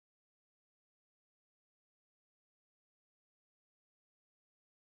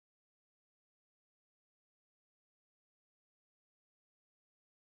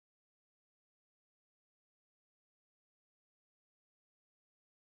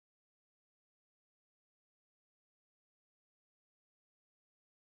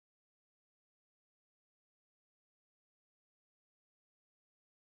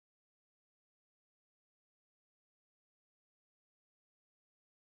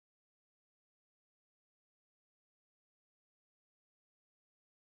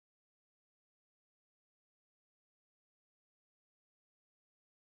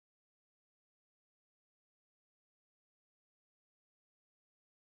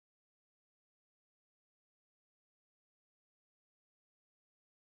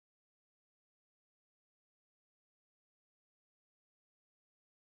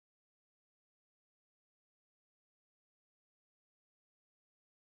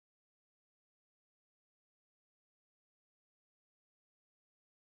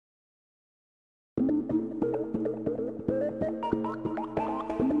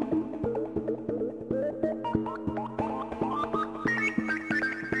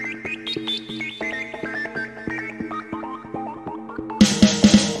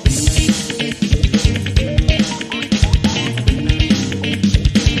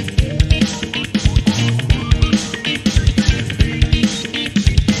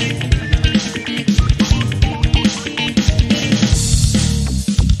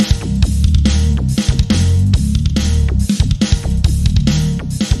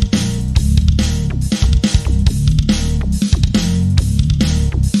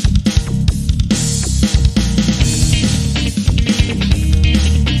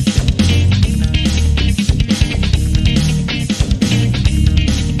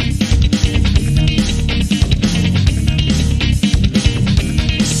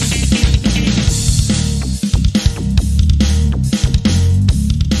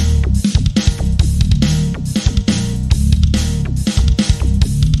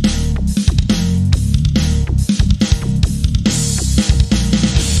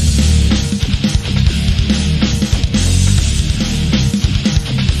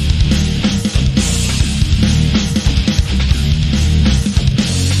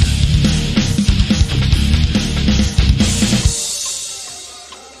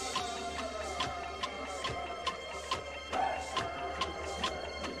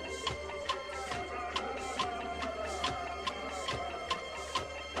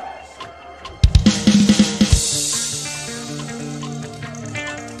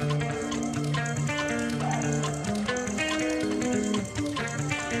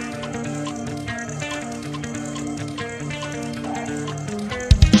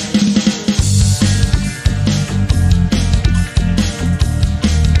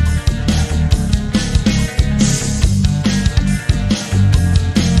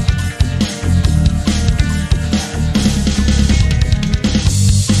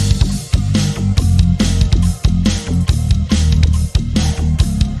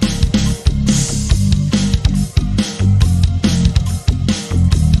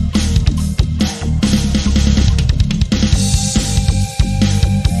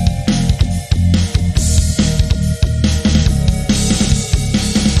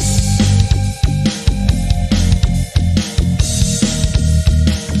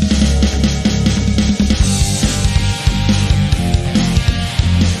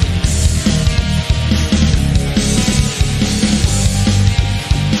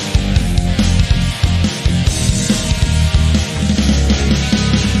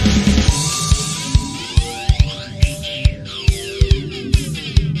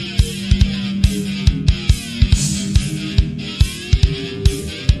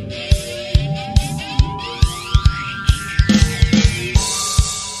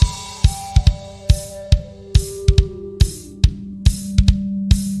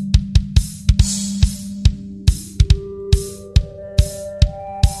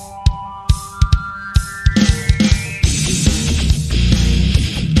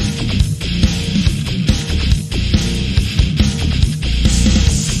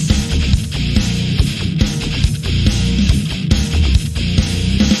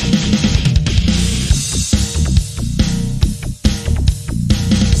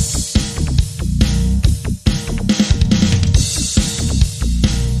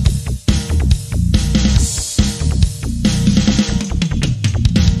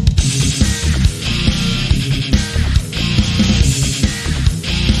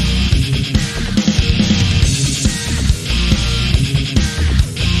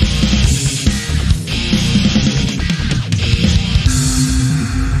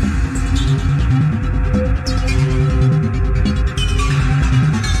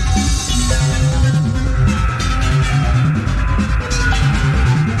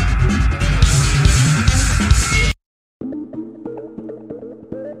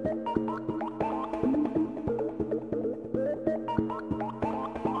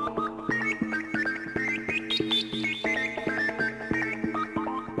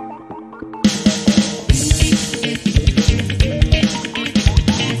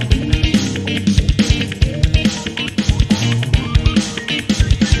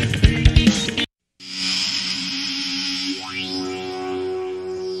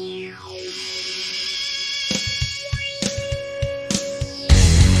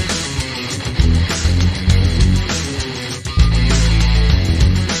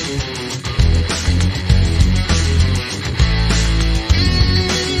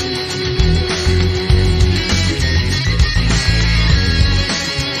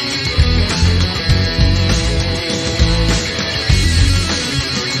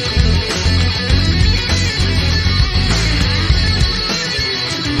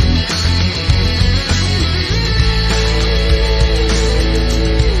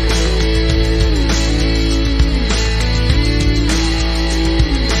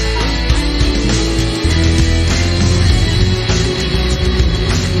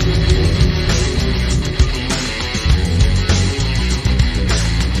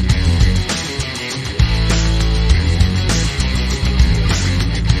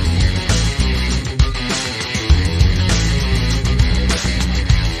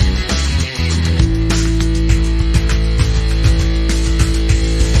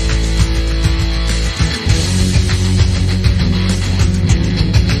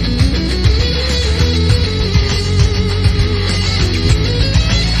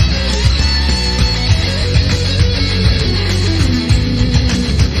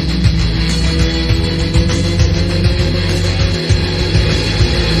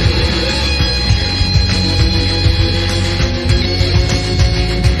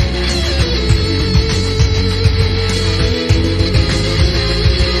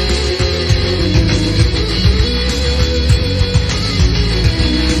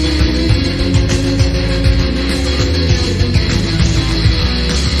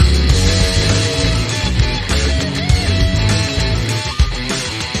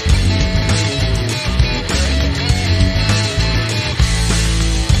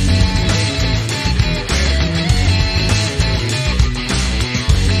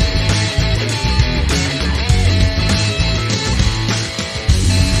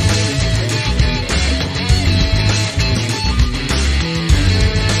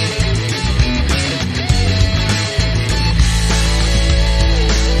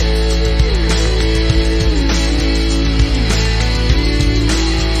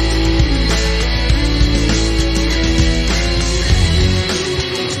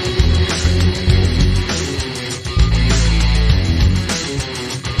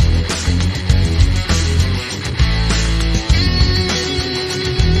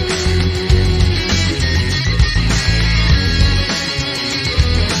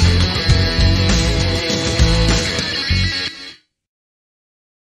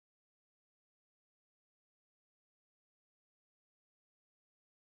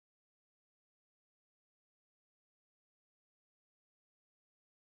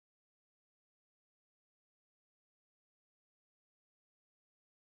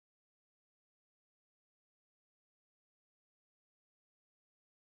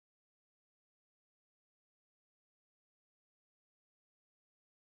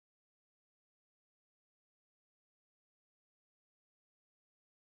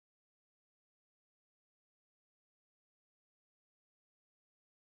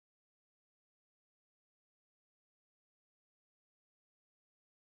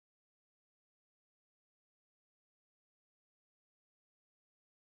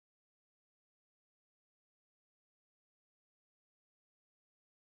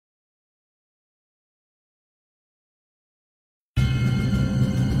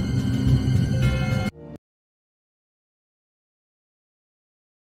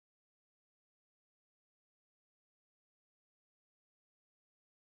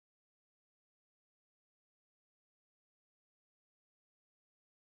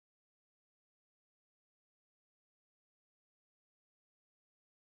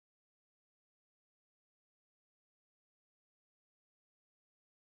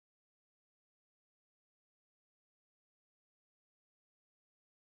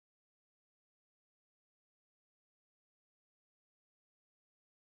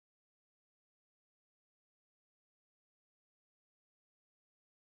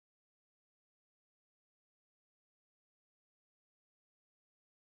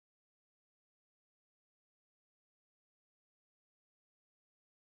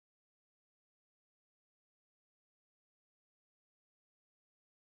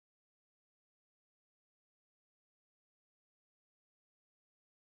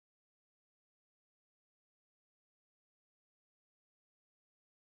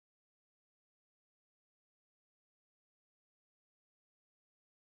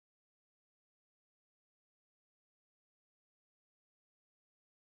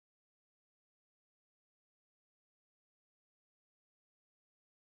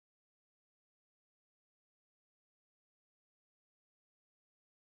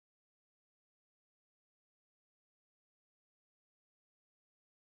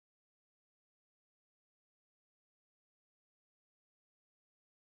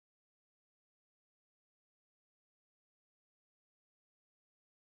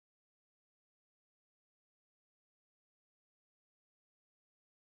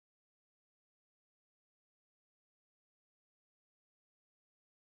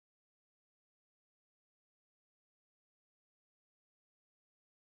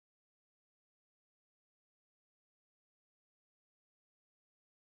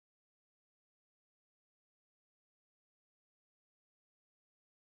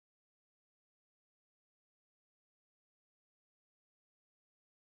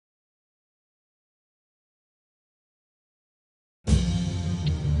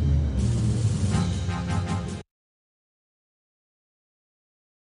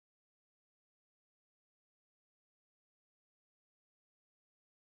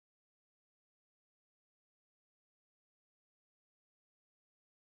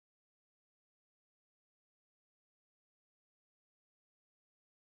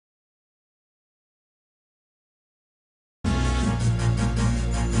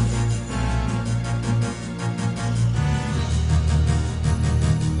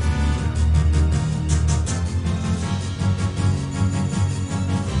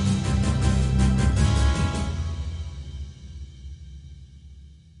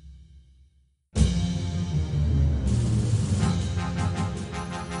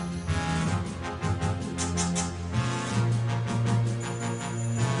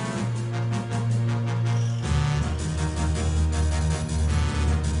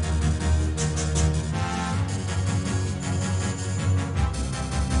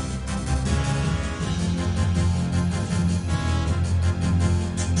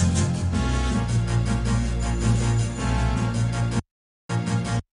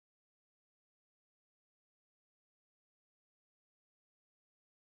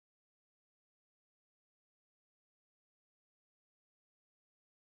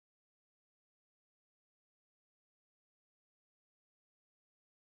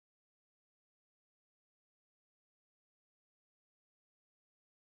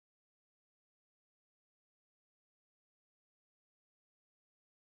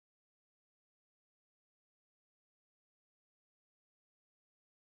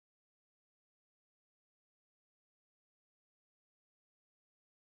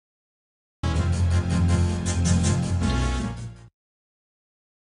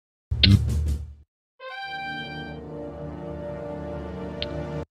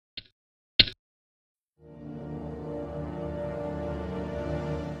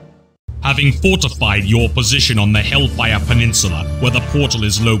Having fortified your position on the Hellfire Peninsula, where the portal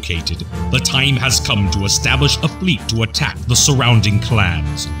is located, the time has come to establish a fleet to attack the surrounding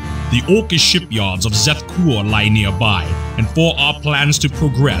clans. The Orcish shipyards of Zethkur lie nearby, and for our plans to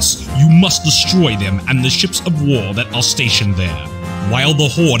progress, you must destroy them and the ships of war that are stationed there. While the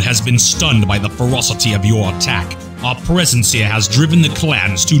Horde has been stunned by the ferocity of your attack, our presence here has driven the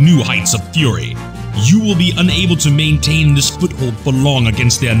clans to new heights of fury. You will be unable to maintain this foothold for long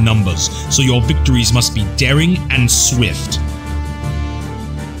against their numbers, so your victories must be daring and swift.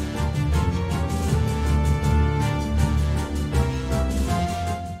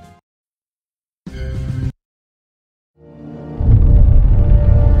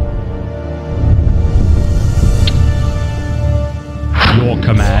 Your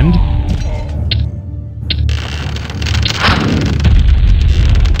command?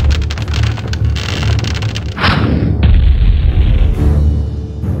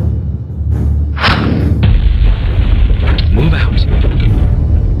 Move out.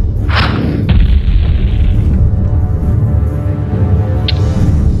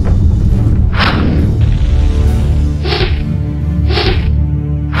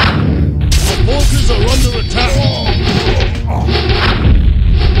 The forces are under attack.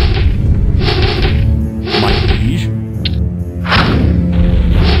 My liege.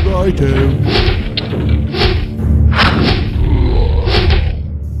 Righto.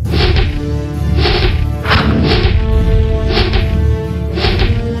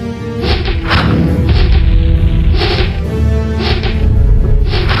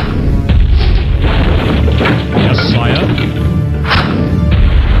 Yes, sire.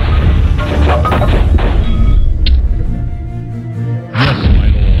 Yes, my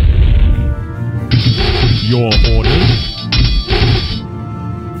lord. Your orders?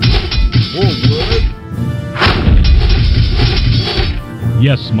 Forward.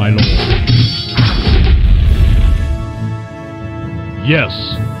 Yes, my lord. Yes.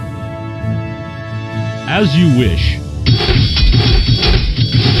 As you wish.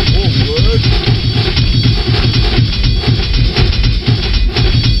 Forward.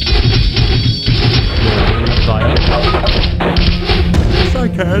 Sire. Yes, I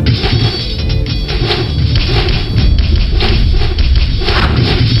can.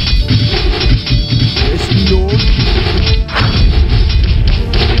 Yes, Lord.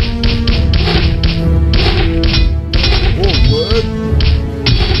 Forward.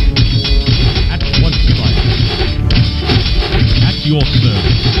 At once, sire. At your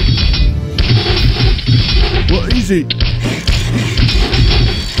service. What is it?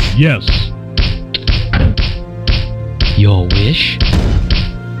 Yes. Your wish?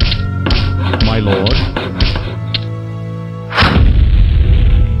 My lord.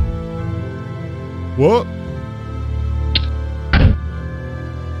 What?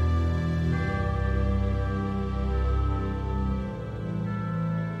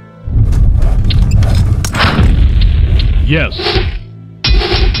 Yes.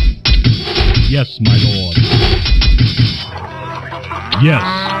 Yes, my lord. Yes.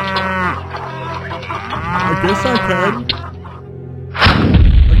 I guess I can.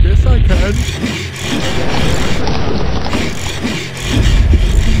 I guess I can.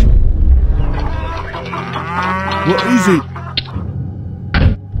 What is it?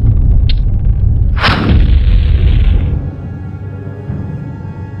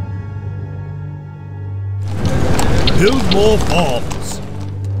 Build more farms.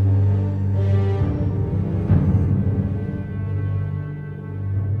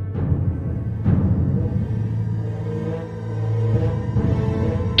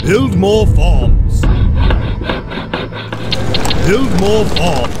 Build more farms. Build more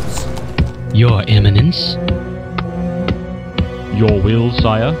farms. Your Eminence? Your will,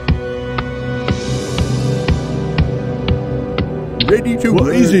 sire. Ready to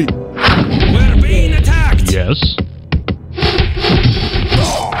What is it? We're being attacked! Yes.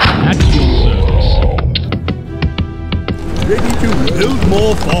 At your service. Ready to build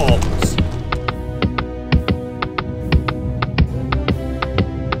more farms.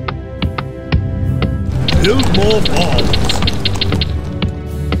 Build more farms.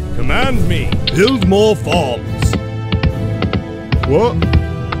 Command me. Build more farms. What?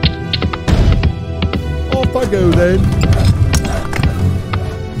 Off I go then.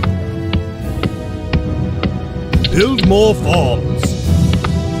 Build more farms.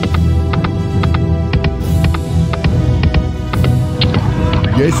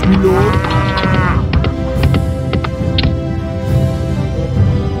 Yes, my lord.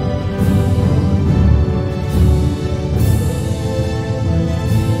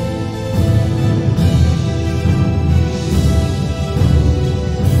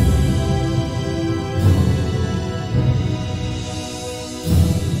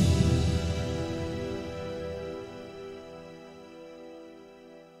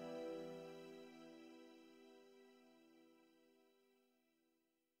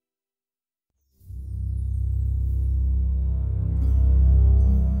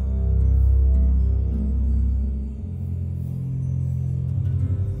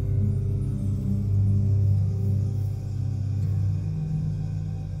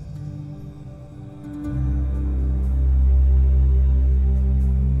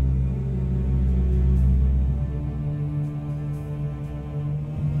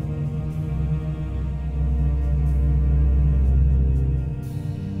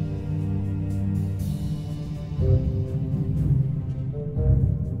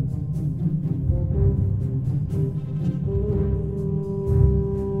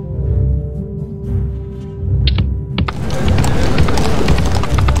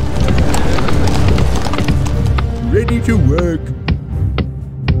 work.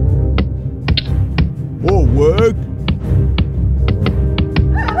 More work.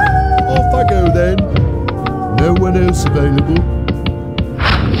 Off I go then. No one else available.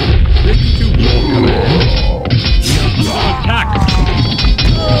 Ready to work. Attack!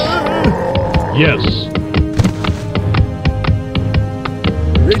 Yes.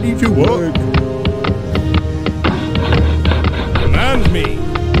 Ready to work. Command me.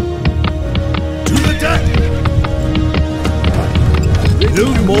 To attack.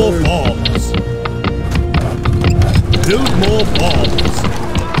 Build more farms. Build more farms.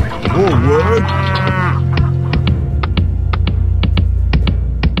 More work.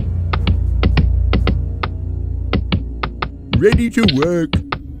 Ready to work.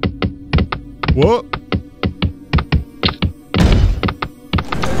 What?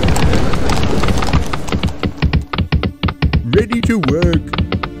 Ready to work.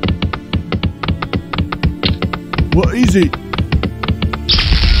 What is it?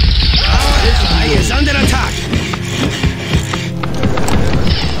 Ally is under attack.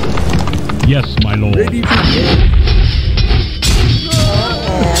 Yes, my lord. Ready to work.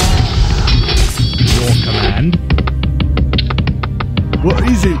 Your command. What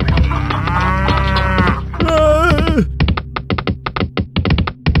is it?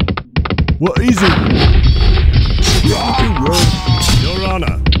 What is it? Ready to work. Your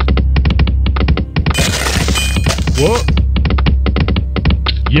honor. What?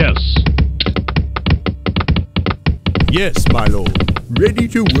 Yes. Yes, my lord. Ready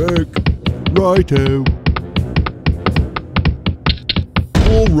to work. Righto.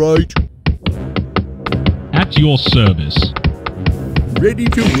 All right. At your service. Ready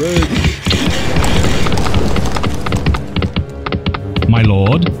to work. My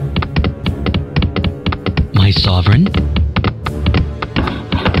lord. My sovereign.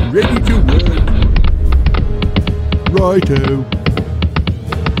 Ready to work. Righto.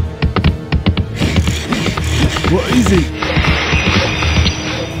 What is it?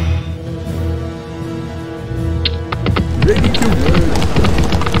 Ready to work.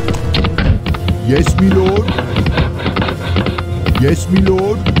 Yes, me lord. Yes, me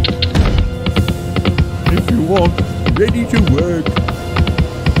lord. If you want. Ready to work.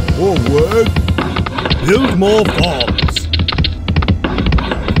 Or work. Build more farms.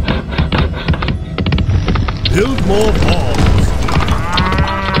 Build more farms.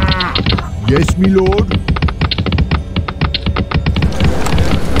 Yes, me lord.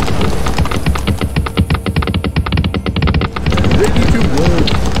 Ready to work.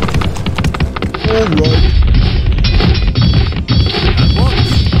 All right. At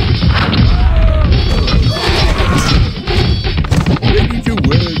once. Ready to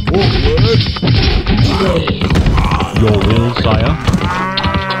work. All work. Your will, sire.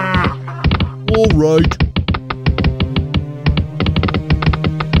 All right.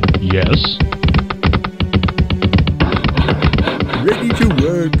 Yes. Ready to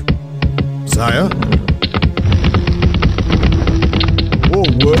work. Sire. Or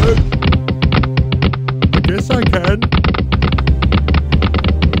work. I guess I can.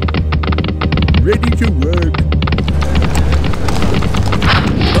 Ready to work.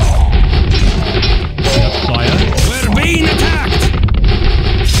 Yes, sire. We're being attacked.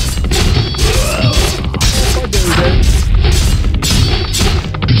 Off I go then.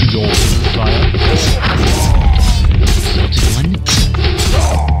 Your will, sire. Exalted One.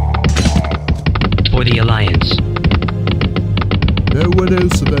 For the Alliance. No one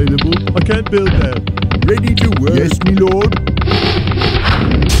else available. I can't build that. Ready to work. Yes, me lord.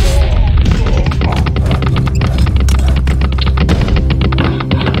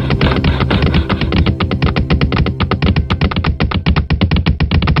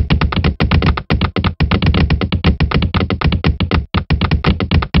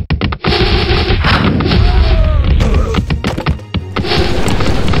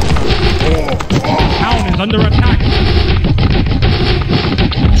 Town is under attack.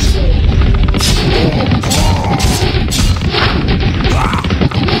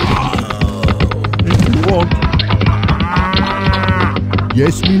 If you want.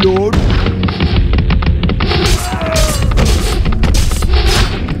 Yes, me lord.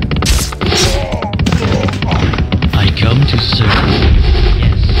 I come to serve.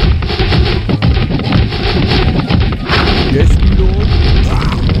 Yes. Yes, me lord.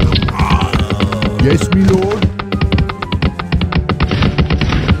 Yes, me lord.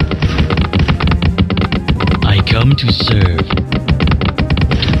 I come to serve.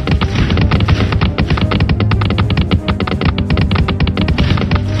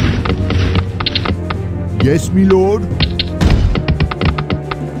 Yes, me lord.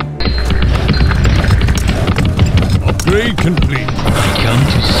 Yes. Upgrade complete. I come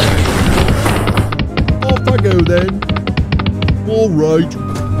to serve. Off I go then. All right.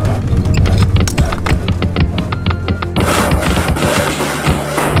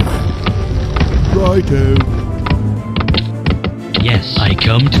 Righto. Yes, I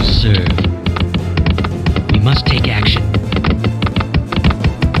come to serve. We must take action.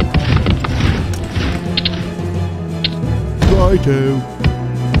 Righto.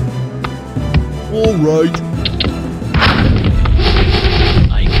 All right.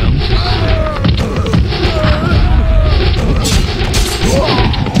 I come to serve.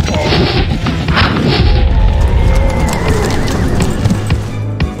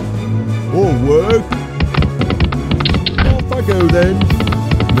 All work. Off I go then.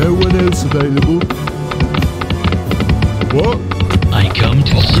 No one else available. What? I come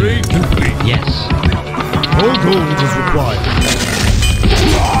to Upgrade serve. complete. Yes. All gold is required.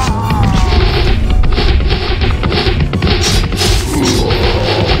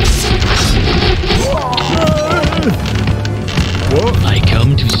 What? I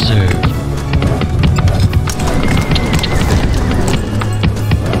come to serve.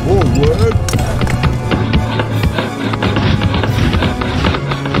 More work?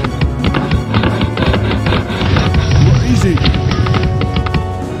 What is it?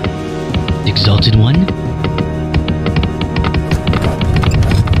 Exalted One?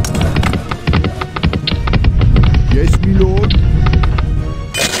 Yes, my lord.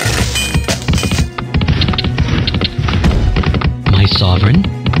 My sovereign?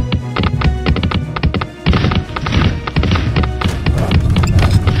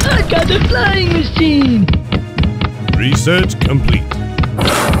 I got a flying machine! Research complete.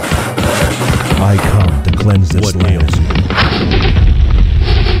 I come to cleanse this land.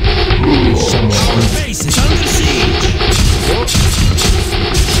 Our base is under siege!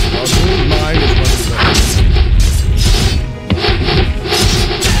 Our gold mine is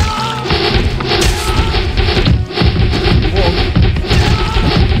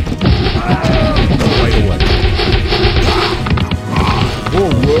Right away.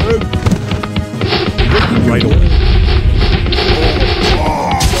 more work? Right away.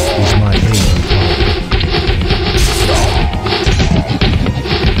 Is my aim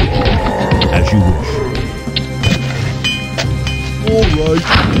as you wish. All right.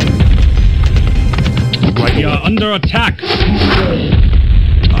 Right We away. are under attack!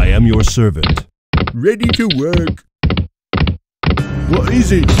 I am your servant. Ready to work. What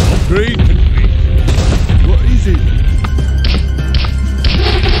is it? Upgrade complete. What is it?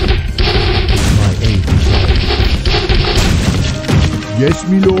 My aim desired. Yes,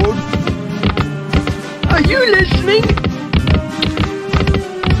 my lord. Are you listening?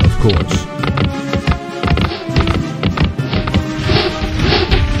 Of course.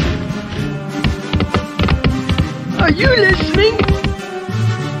 Are you listening?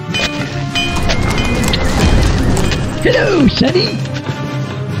 Hello, Sonny.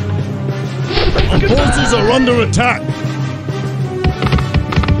 Our forces are under attack.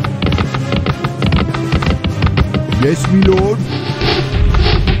 Yes, my lord.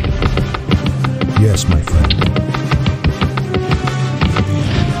 Yes, my friend.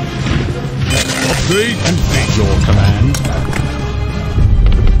 Upgrade complete. Your command.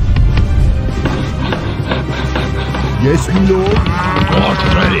 Yes, my lord. Not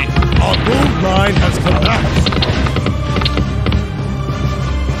ready. Our gold mine has collapsed.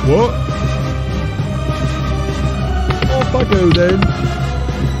 What? Off I go then.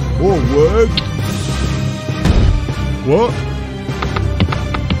 More work? What?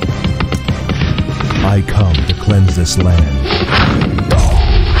 I come to cleanse this land.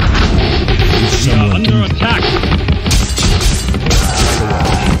 Is We are someone under injured? attack!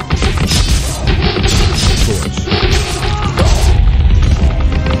 Of course.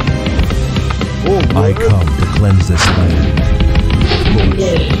 More I work? come to cleanse this land. Of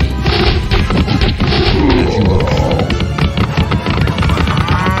course. As you wish.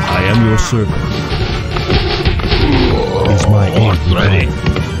 I am your servant. Is my aid required?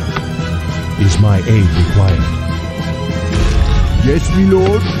 Is my aid required? Yes, my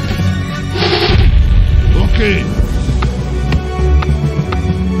lord. Okay.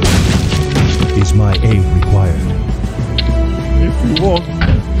 Is my aid required? If you want.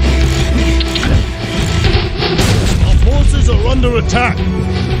 Our forces are under attack.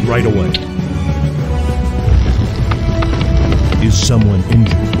 Right away. Is someone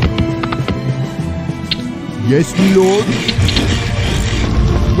injured? Yes, my lord.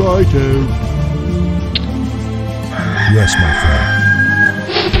 Righto. Yes, my friend.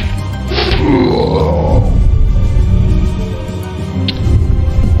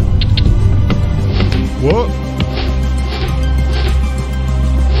 What?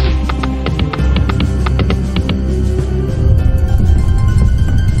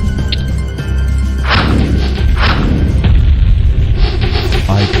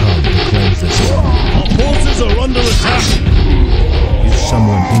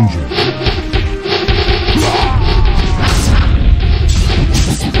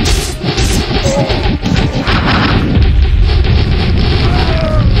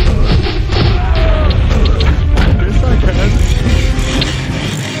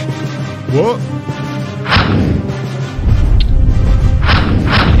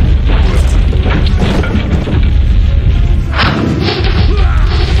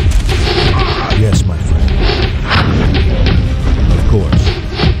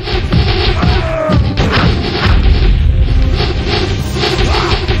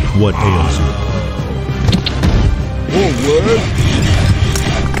 What ails you? Forward!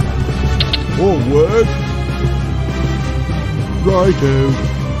 Forward! Righto!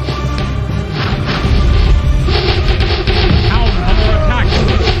 Town under attack!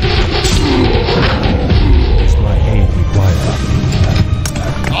 Is my aid required?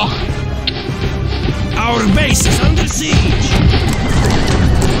 Our base is under siege!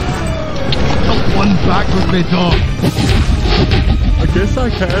 Help one back with me, dog. I guess I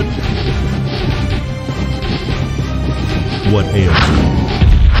can. What ails you?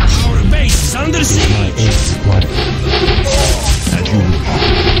 Our base is under My siege! aid required? As you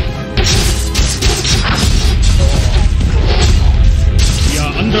wish. We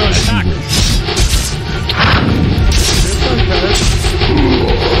are under attack! Yes, I can.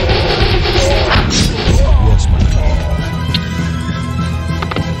 Yes, my lord.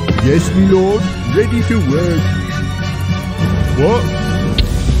 Yes, my lord. Ready to work. What?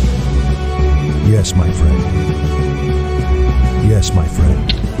 Yes, my friend. Yes, my friend.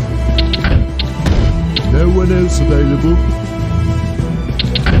 No one else available?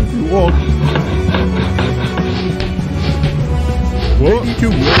 You want? What? Ready to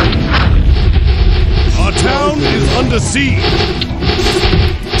work. Our town is under siege!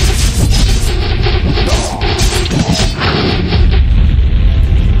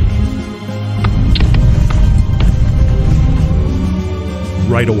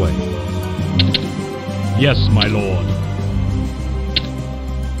 Right away. Yes, my lord.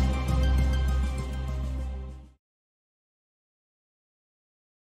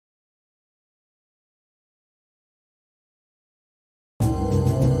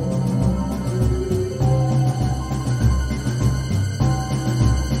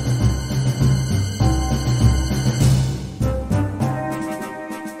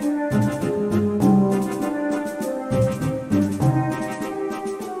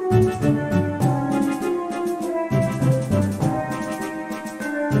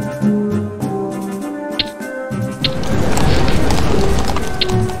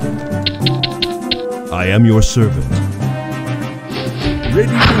 I am your servant.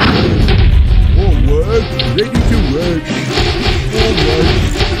 Ready to work. Forward. Ready to work. Forward.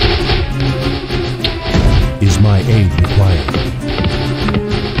 Is my aid required?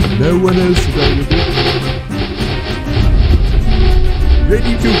 No one else available.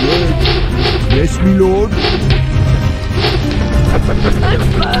 Ready to work. Yes, my lord. I'm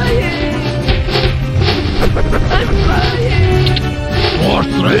flying! I'm flying! Force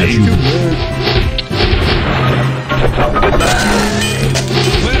Ready ready. to work.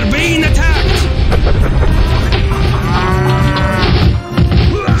 We're being attacked!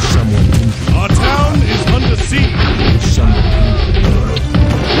 Someone injured. Our town is under siege! Someone injured.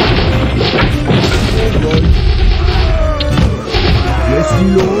 All right. Yes, my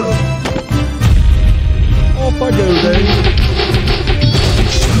lord. Off I go then.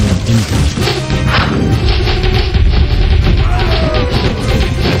 Someone injured.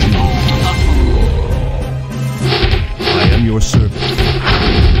 I am your servant.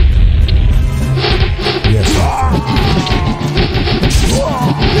 Yes, my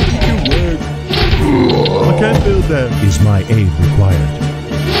Ready to work. I can't build them. friend. Is my aid required?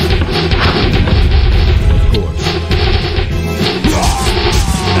 Of course.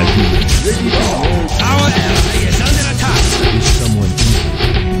 As you wish. Ready to work. Our ally is under attack! Is someone injured?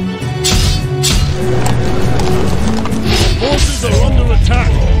 Forces are under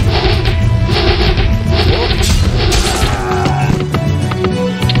attack!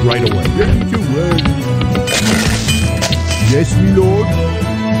 Right away. Ready to work. Yes, my lord.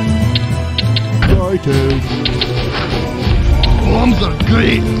 Righto. Bombs are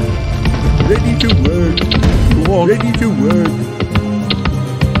great. Ready to work. Go on. Ready to work.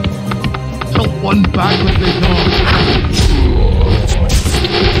 Help one back with me, dog.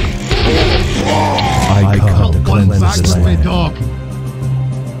 I come Help to one cleanse back this with me, land. dog.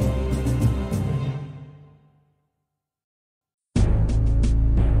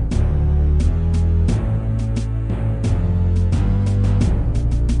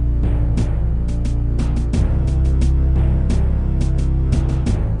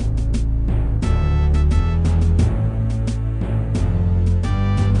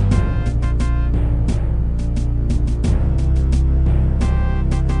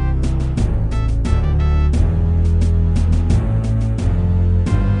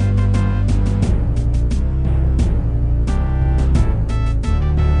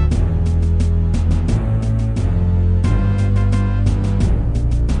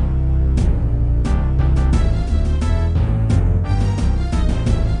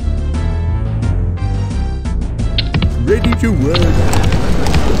 Ready to work.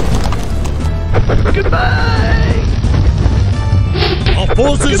 Goodbye! Our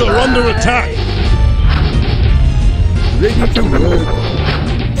forces are under attack. Ready to work.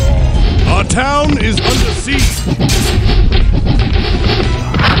 Our town is under siege.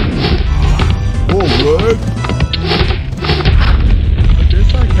 More work. I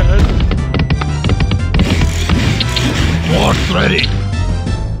guess I can. Force ready.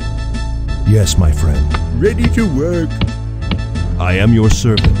 Yes, my friend. Ready to work. I am your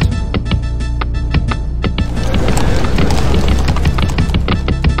servant.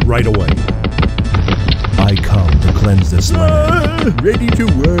 Right away. I come to cleanse this land. Ready to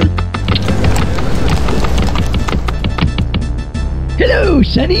work. Hello,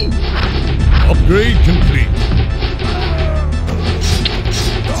 Sonny! Upgrade complete.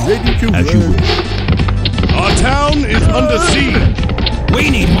 Ready to As work. you wish. Our town is under siege. We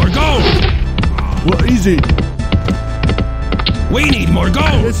need more gold! What is it? We need more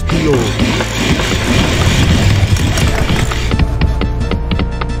gold! Yes, Lord.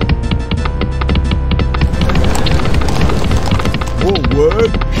 More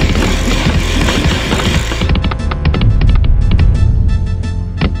work.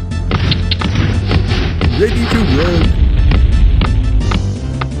 Ready to work.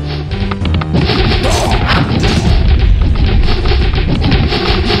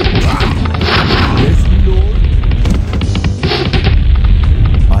 Yes, Lord.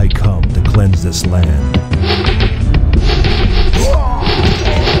 I come to cleanse this land.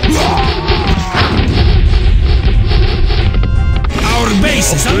 Our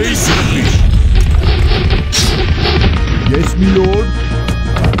base is under siege! Yes, me lord.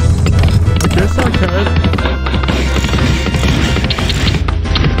 I guess I can.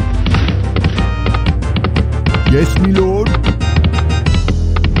 Yes, me lord.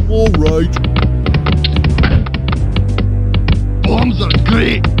 All right. Bombs are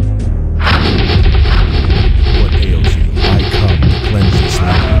great. What ails you? I come to cleanse this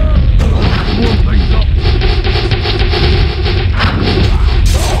land. Blow things up.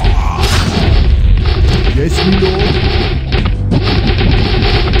 Yes, me lord.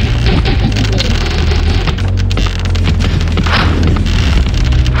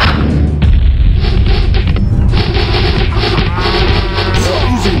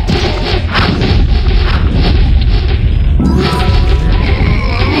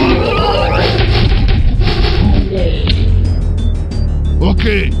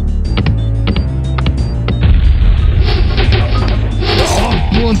 Okay. I'm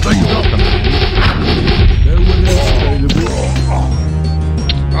blowing things up. No one else available.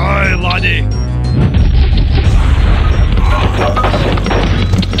 Aye, laddie.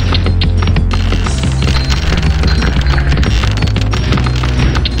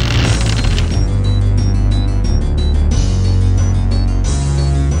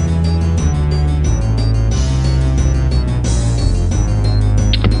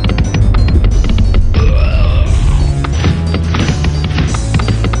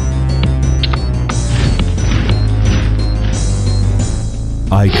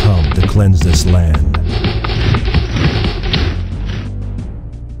 I come to cleanse this land.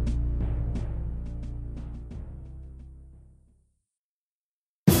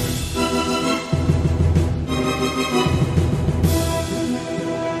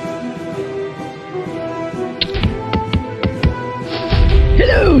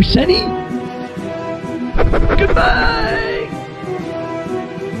 Hello, Sonny! Goodbye!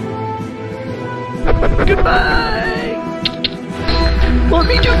 Goodbye! Want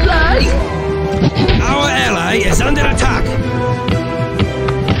me to fly? Our ally is under attack!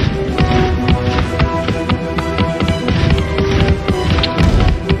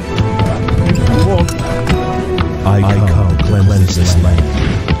 I come to cleanse this land.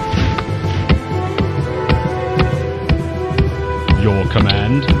 Your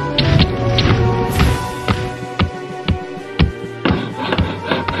command?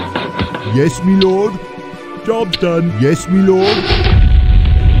 Yes, me lord. Job's done. Yes, me lord.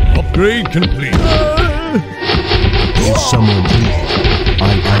 Upgrade complete. Is someone here?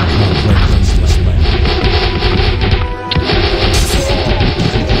 I come to cleanse this land.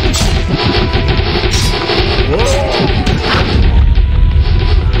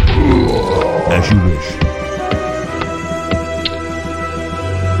 As you wish.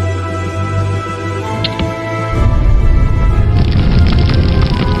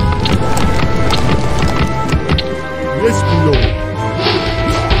 Yes, me lord.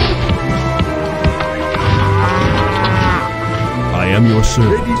 I am your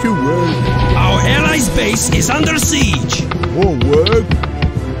servant. Ready to work. Our allies' base is under siege! More work.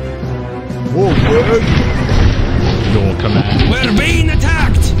 More work. Your command? We're being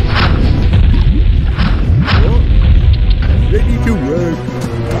attacked!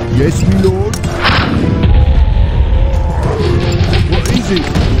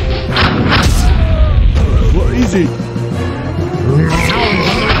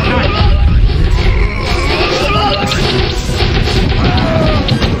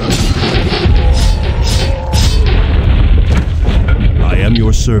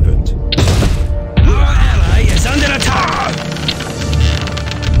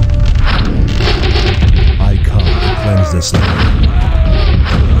 this land.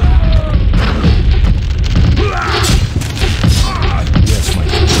 Yes, my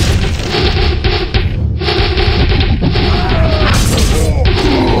friend.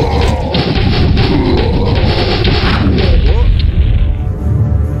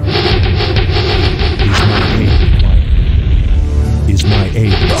 Is my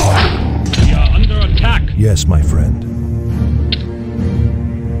aid required? We are under attack. Yes, my friend.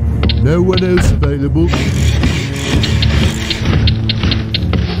 No one else available?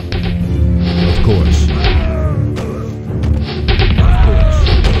 Of course.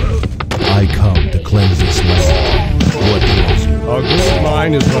 I come to cleanse this land. What ails you? Our gold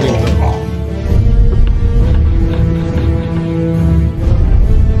mine is running low.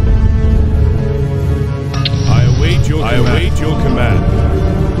 I await your command.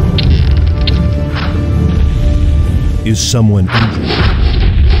 Is someone injured?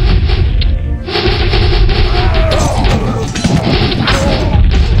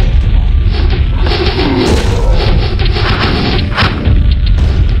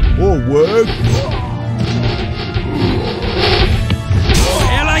 More work?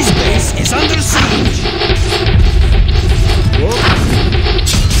 Allies' base is under siege. What?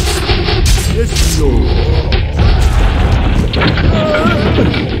 Yes, Lord.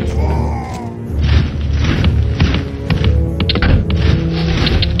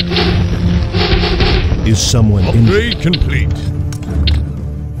 Is someone injured? Upgrade complete.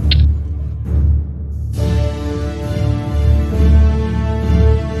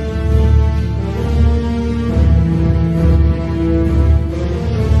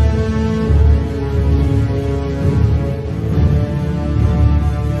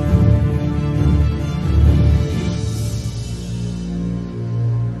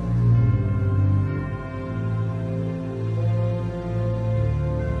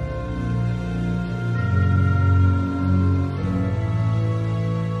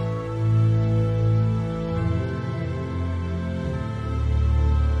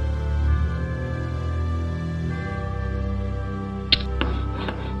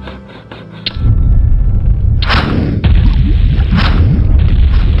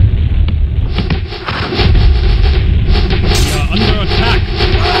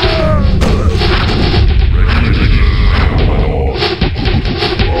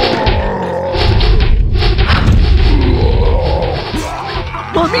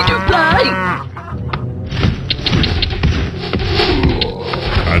 Want me to fly?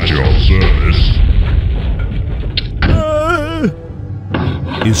 At your service.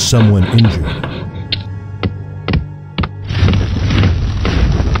 Is someone injured?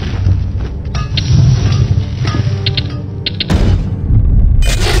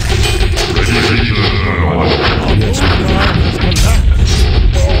 Yes, my friend.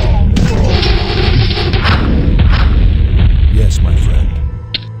 Yes, my friend.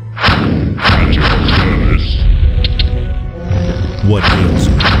 At your service. What ails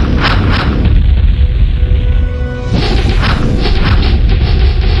you?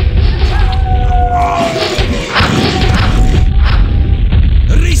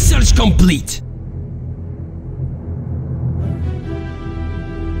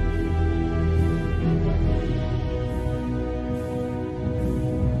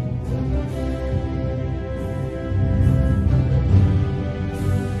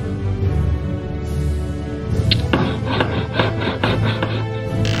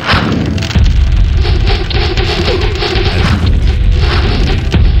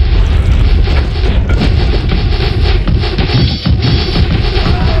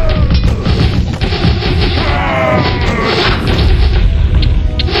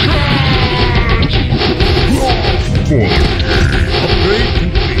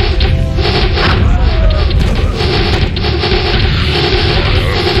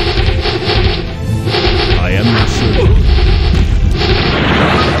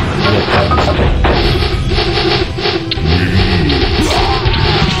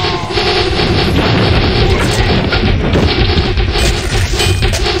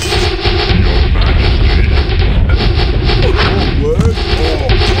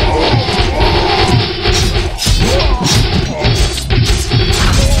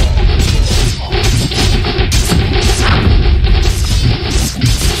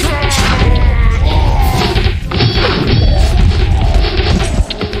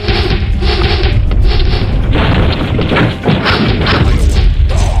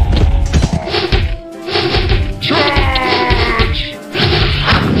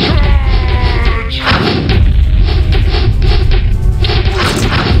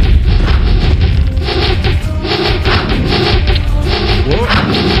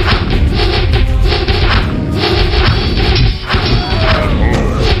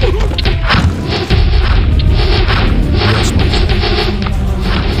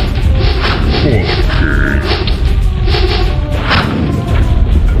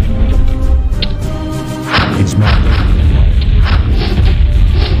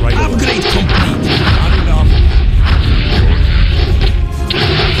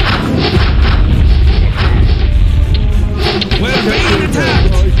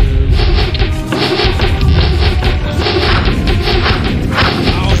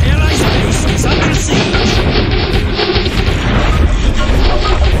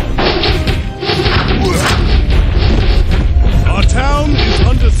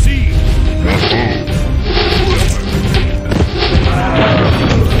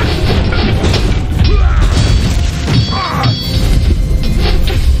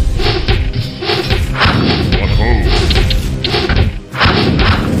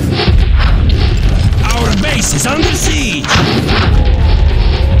 base is under siege!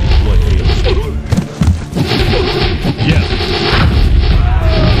 What ails you? Yes.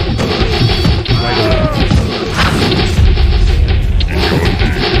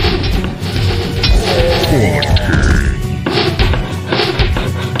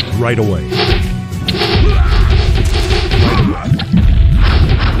 Right away. Right away.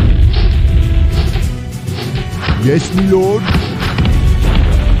 Yes, my lord.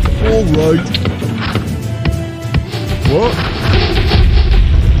 All right. What?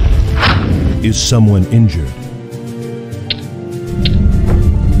 Is someone injured?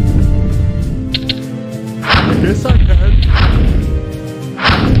 I guess I can.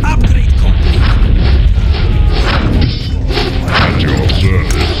 Upgrade complete! At your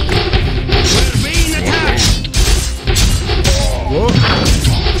service. We're being attacked! What?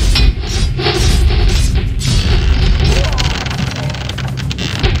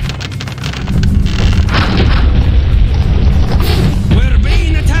 We're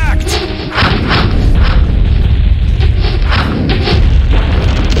being attacked!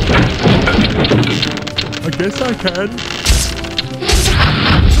 I guess I can.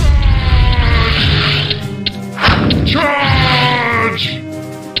 Charge!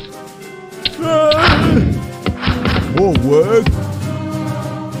 More work.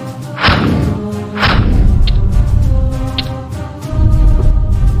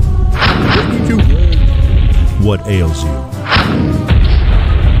 Ready to work. What ails you?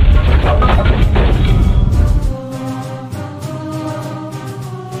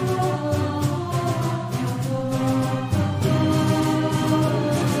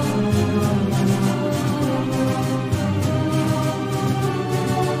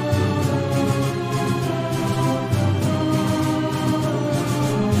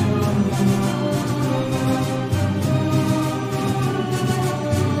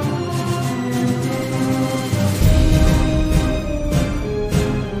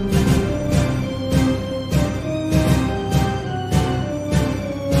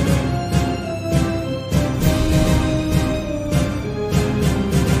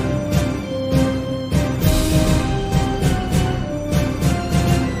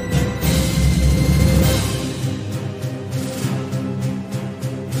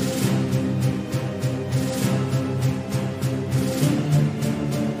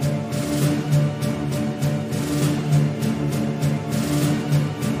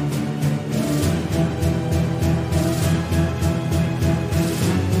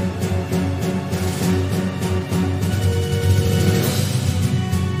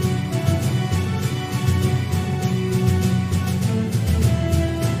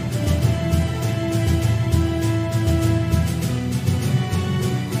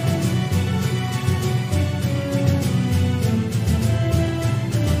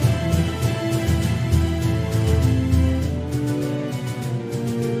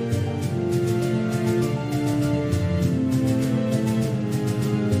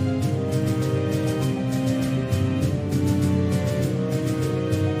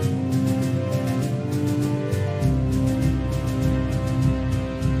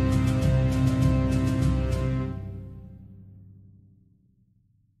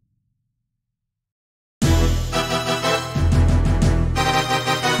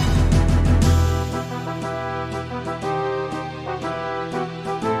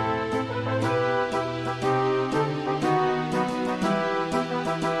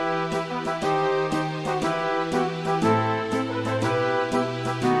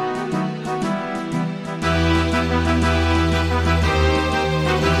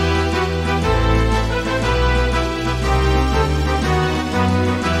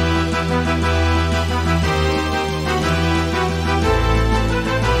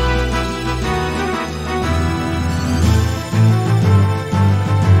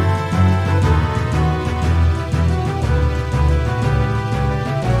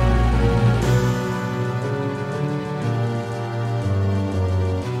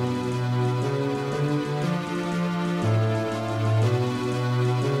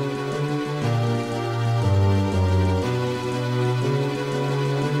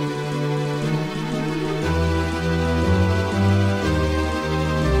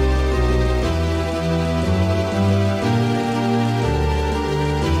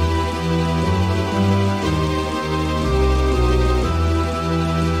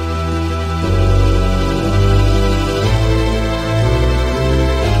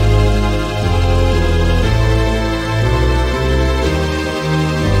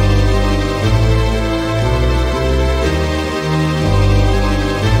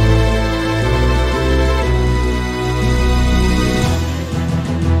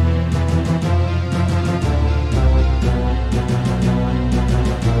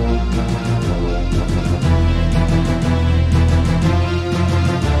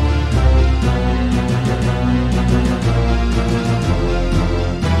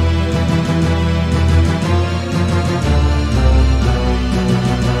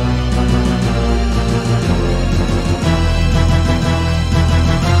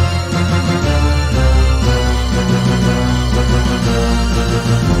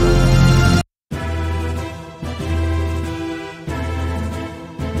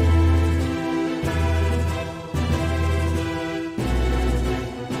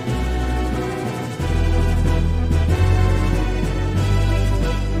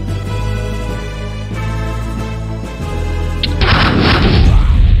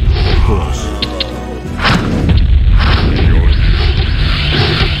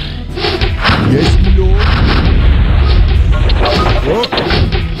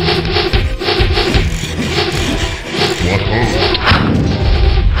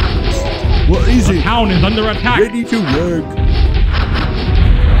 Easy. The town is under attack. Ready to work.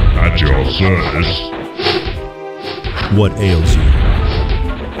 At your service. What ails you?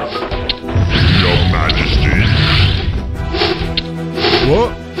 Your Majesty.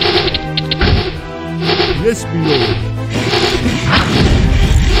 What? Yes, my lord.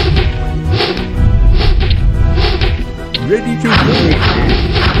 Ready to work.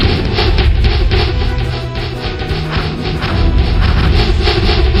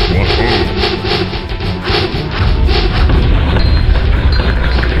 What ho?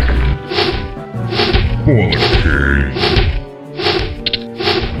 For the king.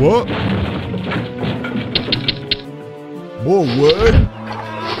 What? More work?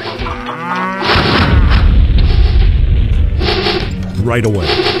 Right away.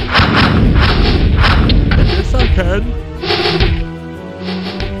 Yes, I can.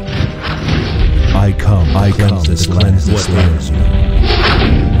 I come to cleanse this land.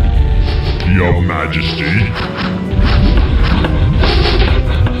 Your Majesty.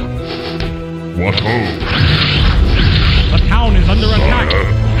 What ho? The town is under attack. Sire.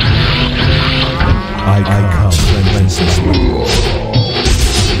 I come to cleanse this land.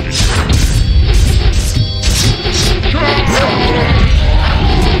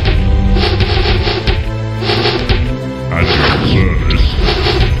 At your service.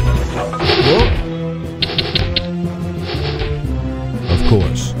 What? Of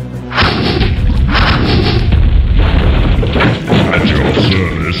course. At your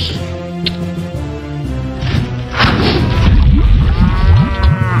service.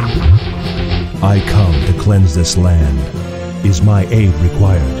 I come to cleanse this land. Is my aid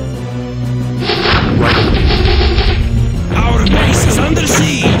required? Our base is under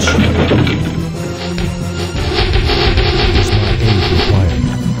siege. Is my aid required?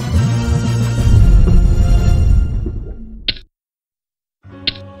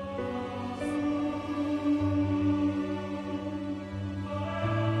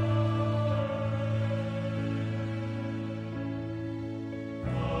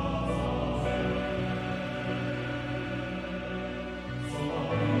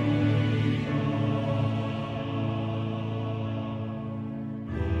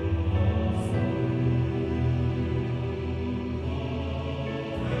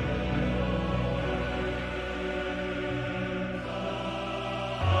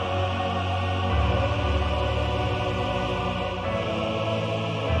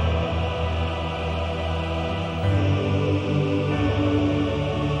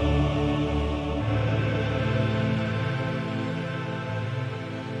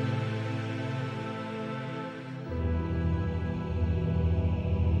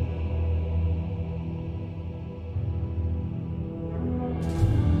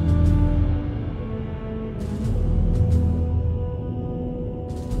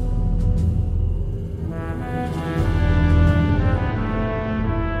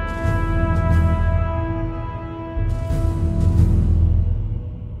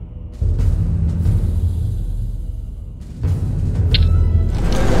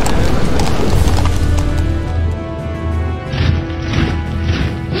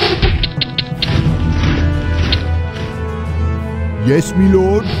 Yes, my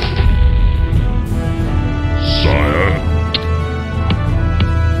lord. Sire.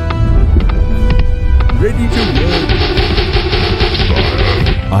 Ready to work. Sire.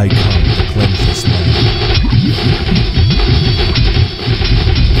 I come to cleanse this land.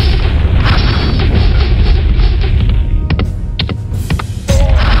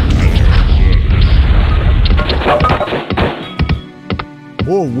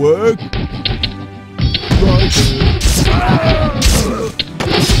 More work. Right.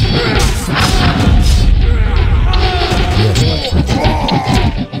 Yes, my friend.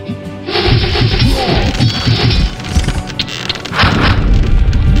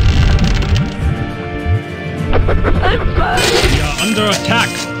 I'm fine. We are under attack.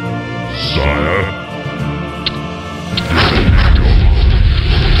 Sire.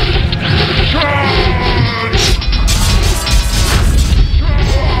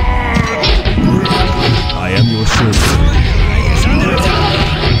 I am your servant.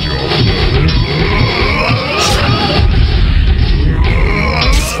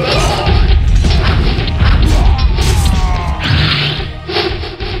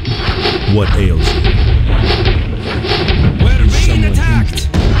 What ails you? We're being attacked.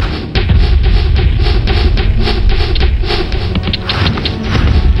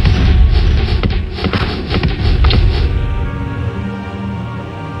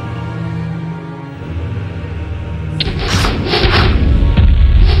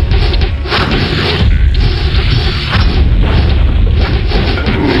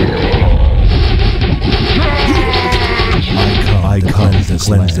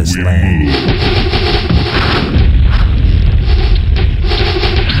 this land.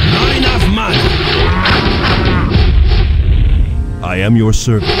 Not enough money. I am your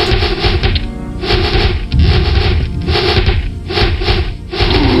servant.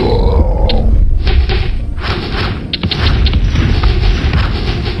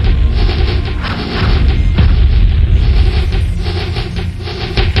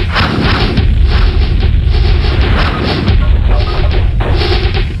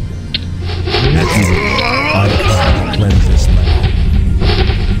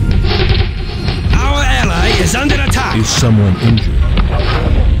 Is someone injured?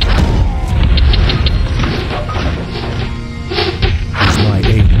 Is my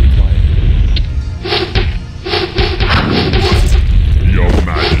aid required? Your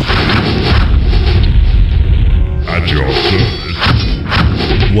Majesty. At your service.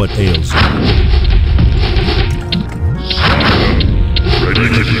 What ails you? Sire, ready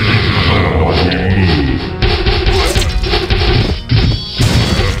to see how we move.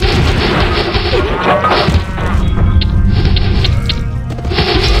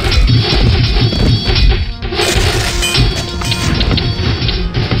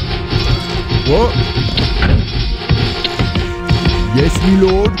 What? Yes, me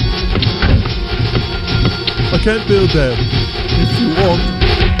lord. I can't build them. If you want.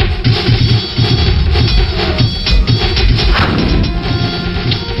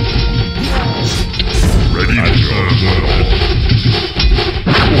 Ready at your service.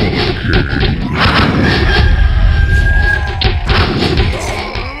 For the king.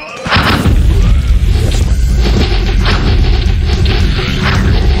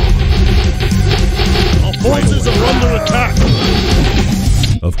 Forces are under attack!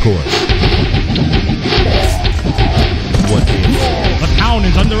 Of course. What ails you? The town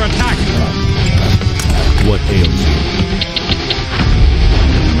is under attack! What ails you?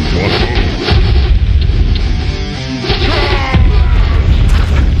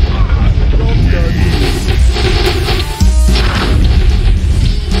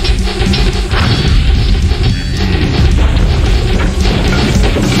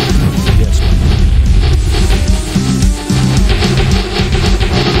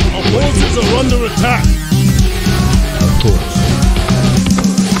 Forces are under attack! Of course.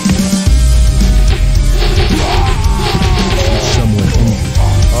 Is someone injured?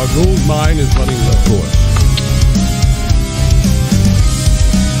 Our gold mine is running low. Of course.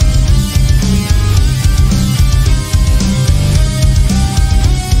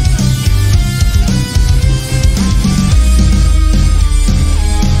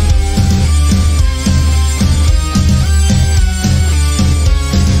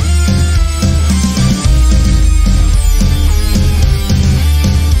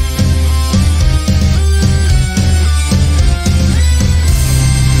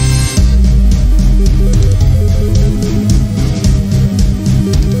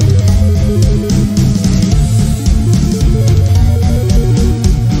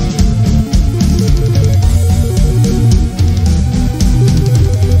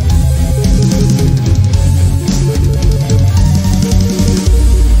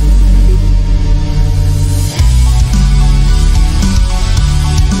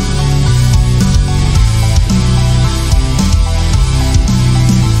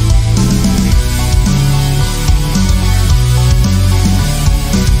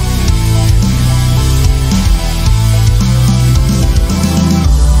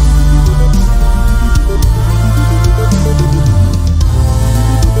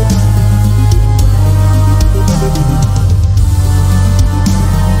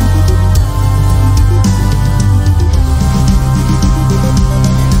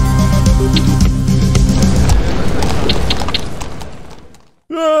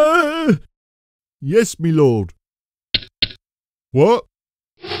 Yes, me lord. What?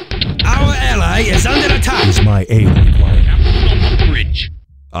 Our ally is under attack! Is my aid required? Captain on the bridge.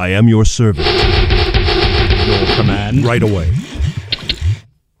 I am your servant. Your command. Right away.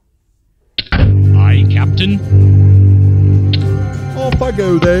 Aye, Captain. Off I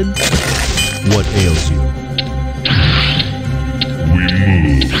go then. What ails you? We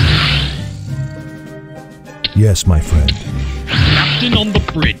move. Yes, my friend. Captain on the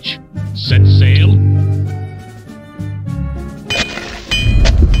bridge. Set sail.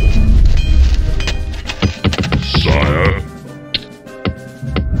 Sire.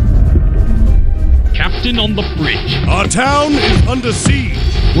 Captain on the bridge. Our town is under siege!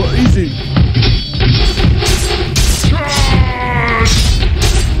 What is it?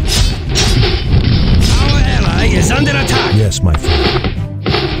 Our ally is under attack! Yes, my friend.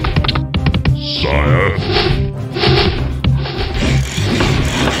 Sire.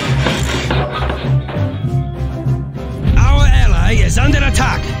 under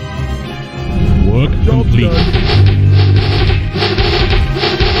attack. Work Job complete. done.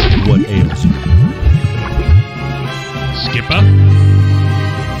 What ails you? Skipper,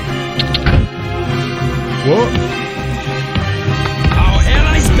 What? Our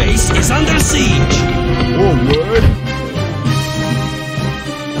allies' base is under siege. Forward.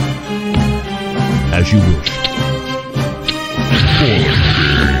 As you wish.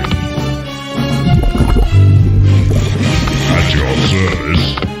 At your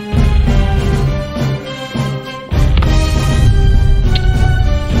service.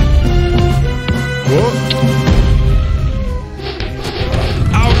 What?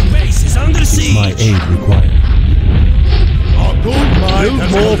 Our base is under siege. My aid required. Our gold mine Build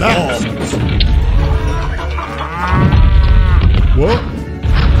has more collapsed. What?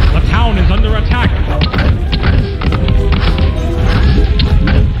 the town is under attack.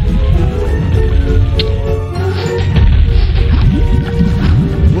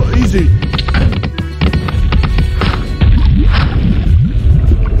 What is it?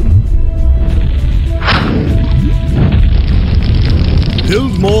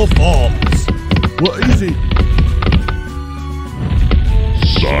 Build more farms. What is it?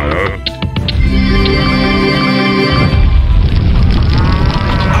 Sire.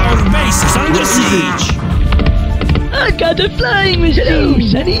 Our base is under siege. I got a flying machine. Hello,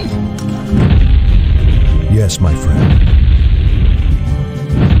 Sonny. Yes, my friend.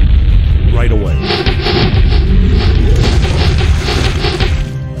 Right away.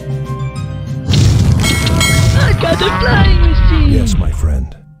 I got a flying machine. Yes, my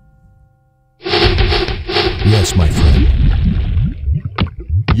friend. Yes, my friend.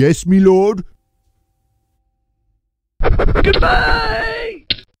 Yes, me lord. Goodbye.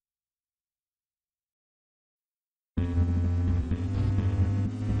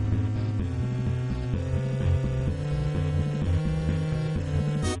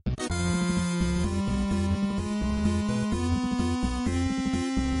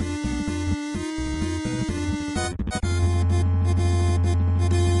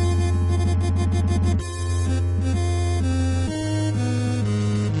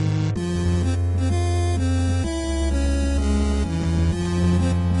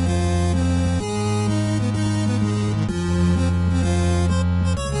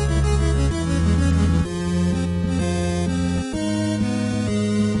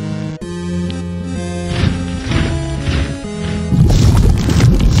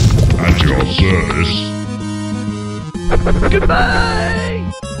 At your service.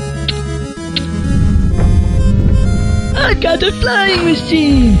 Goodbye. I got a flying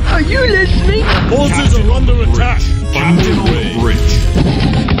machine. Are you listening? Forces are under attack. Captain on the bridge.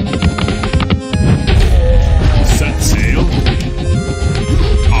 Set sail.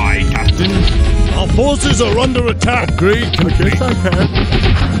 Aye, Captain. Our forces are under attack. Great. I guess I can.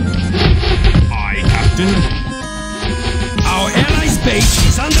 Aye, Captain. Our allies' base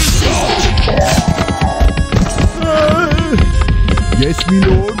is under siege. Yes, me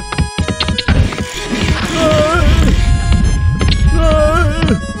lord.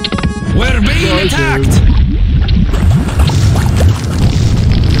 We're being attacked.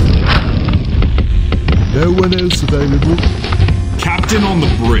 No one else available. Captain on the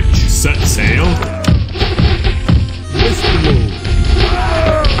bridge. Set sail. Yes, me lord.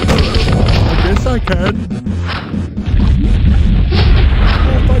 I guess I can.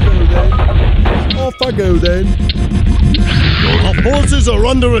 Off I go then. Our forces are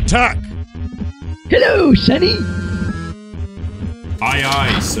under attack. Hello, Sonny. Aye,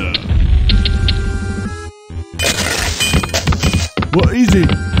 aye, sir. What is it?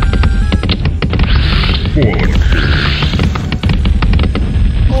 For the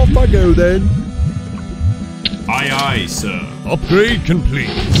Off I go then. Aye, aye, sir. Upgrade complete.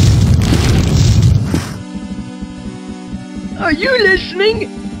 Are you listening?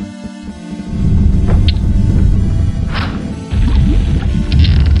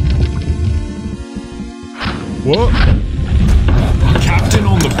 What? Captain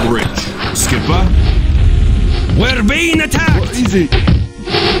on the bridge. Skipper. We're being What attacked. is it?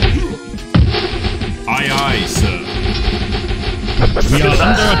 Aye, aye, sir. We are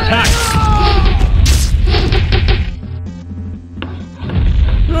under attack.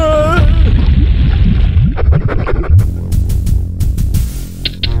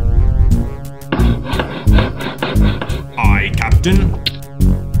 Aye, Captain.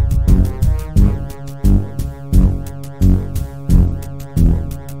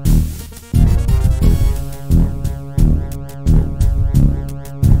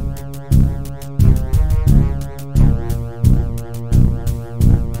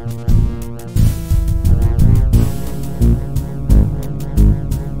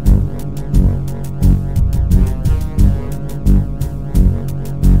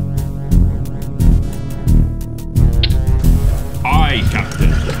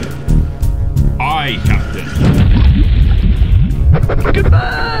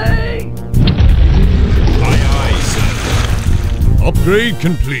 Goodbye! Aye, aye, sir. Upgrade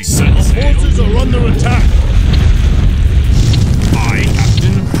complete. Set Our sail. forces are under attack. Aye,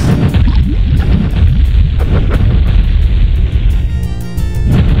 Captain.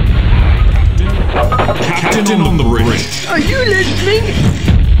 Captain on the bridge. Are you listening?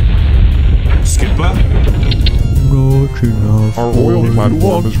 Skipper. Not enough. Our oil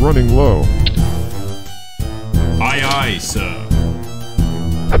platform is running low. Aye, aye, sir.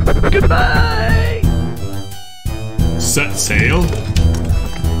 Goodbye! Set sail.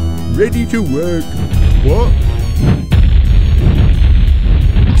 Ready to work. What?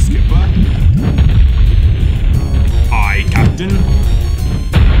 Skipper. Aye, Captain.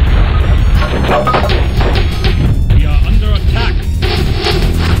 We are under attack.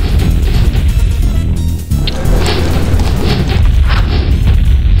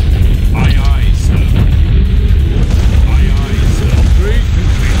 Aye, aye, sir. Aye, aye, sir. Upgrade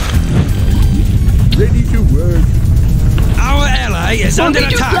complete. Ready to work. Our ally is Want under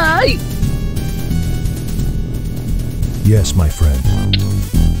me to attack. fly? Yes, my friend.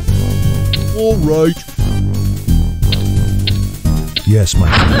 All right. Yes, my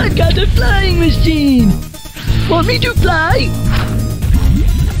friend. I got a flying machine! Want me to fly?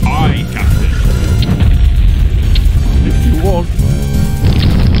 Aye, Captain. If you want.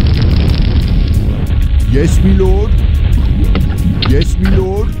 Yes, me lord. Yes, me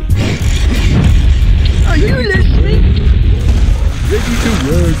lord. Are you listening? Ready to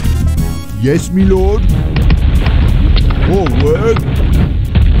work. Yes, me lord. More work.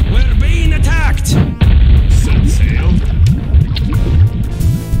 We're being attacked. Set sail.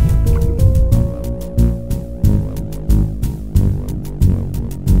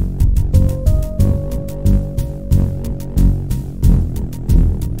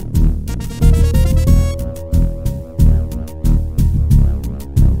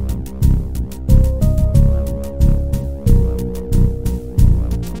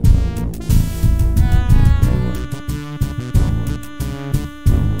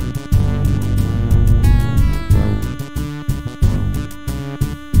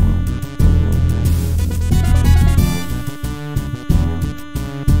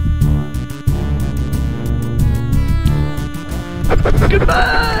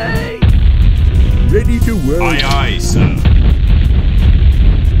 Goodbye! Ready to work. Aye, aye, sir.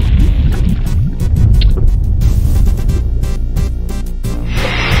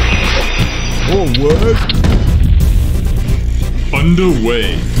 More work.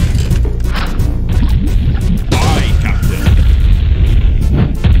 Underway. Aye, Captain.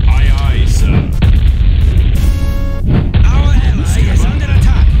 Aye, aye, sir. Our ally is under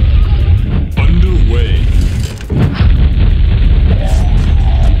attack. Underway.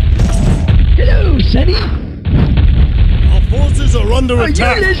 Hello, Sonny. Our forces are under Are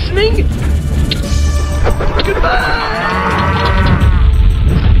attack. you listening? Goodbye!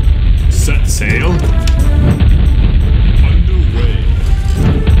 Set sail. Underway.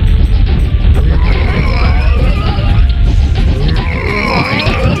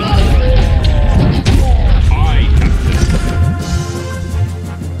 Aye, Captain.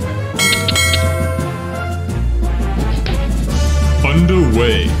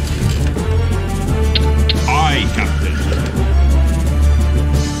 Underway. Aye, Captain.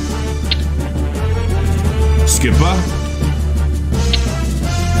 Skipper.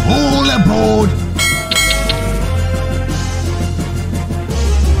 All aboard.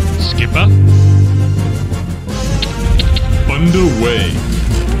 Skipper. Underway.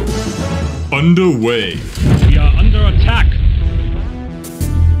 Underway. We are under attack.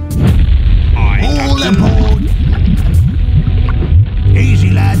 Aye, Captain. aboard.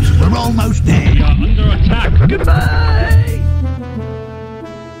 Easy, lads. We're almost there. We are under attack. Goodbye!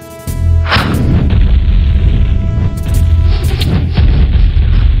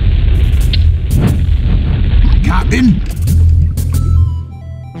 Captain.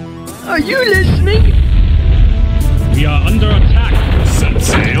 Are you listening? We are under attack. Set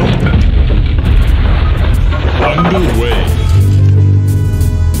sail. Underway.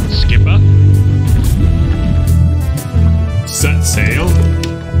 Skipper. Set sail.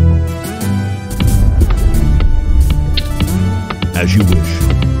 As you wish.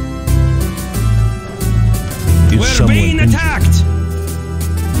 Is We're someone being injured? attacked.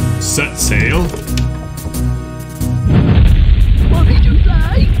 Set sail. Want me to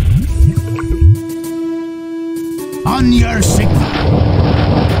fly? On your signal.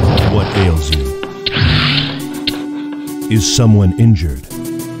 What ails you? Is someone injured?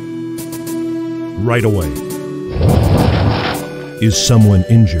 Right away. Is someone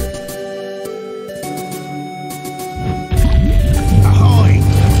injured? Ahoy.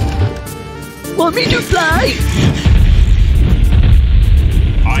 Want me to fly?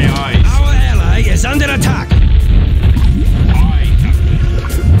 Aye, aye. Our ally is under attack. Aye, Captain.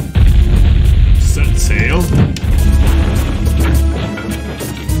 Set sail.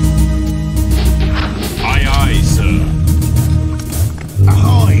 Aye, aye, sir.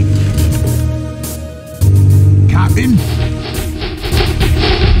 Ahoy! Captain?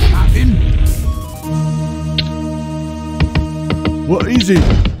 Captain? What is it?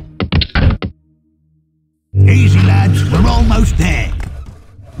 Easy, lads. We're almost there.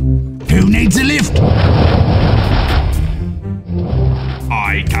 Who needs a lift?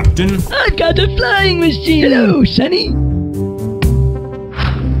 Aye, Captain. I've got a flying machine. Hello, Sonny.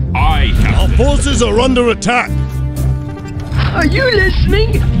 Aye, Our Captain. forces are under attack. Are you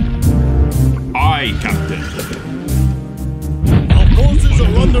listening? Aye, Captain. Our forces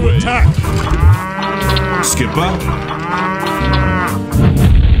are under attack. Skipper.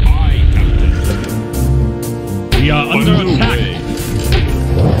 Aye, Captain. We are under attack.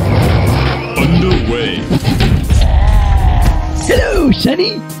 Underway. Hello,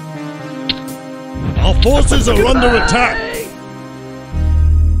 Sonny. Our forces are under attack.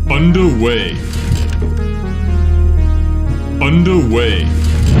 Underway. Underway.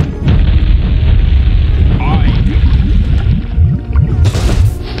 Aye.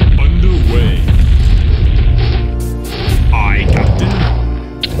 Underway. Aye, Captain.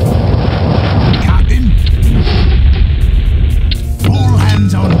 Captain? All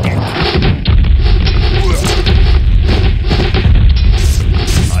hands on deck.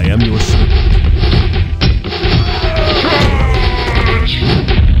 I am your servant.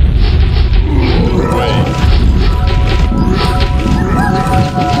 Underway.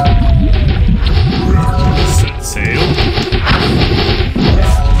 Set sail.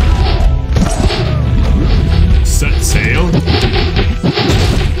 Set sail.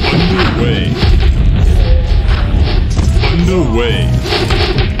 Underway. Underway.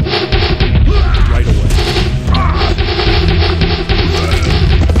 Right away.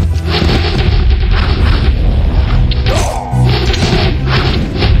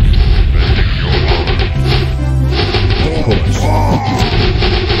 Of course.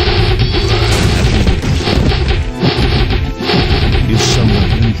 Is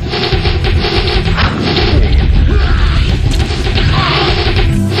someone injured?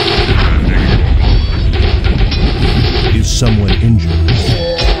 Is someone injured?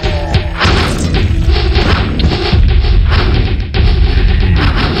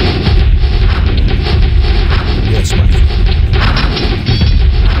 Yes, my friend.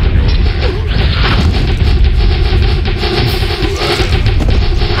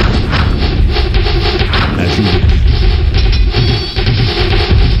 As you wish.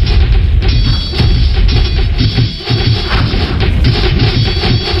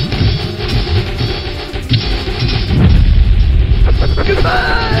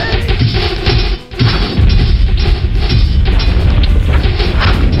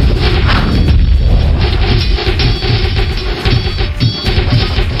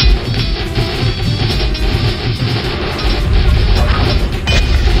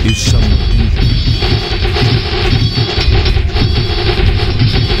 Is someone injured?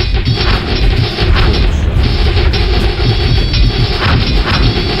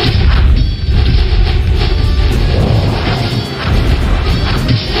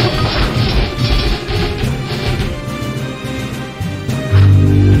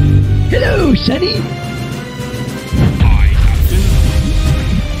 Hello, Sonny. Aye, Captain.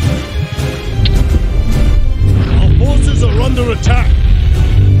 Our forces are under attack.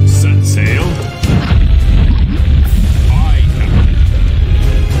 Set sail. Aye, Captain.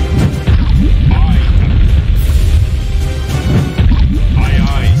 Aye, Captain. Aye,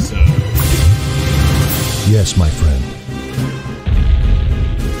 aye, sir. Yes, my friend.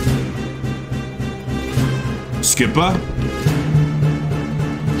 Skipper.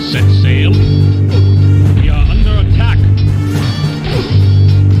 Set sail. We are under attack.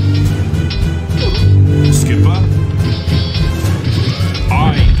 Skipper.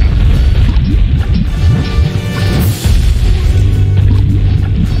 Aye, Captain.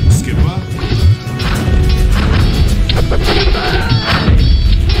 Skipper.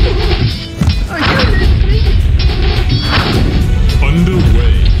 Are you listening?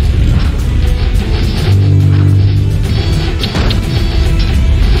 Underway.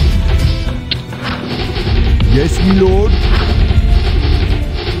 Yes, my lord.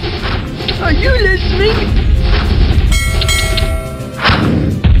 Are you listening?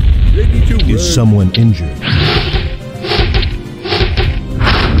 Ready to work. Is someone injured?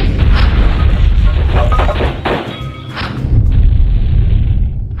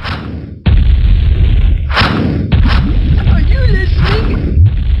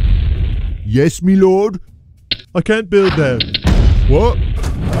 Yes, me lord. I can't build there. What?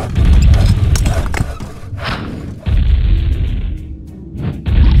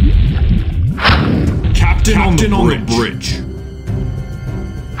 Captain on the bridge.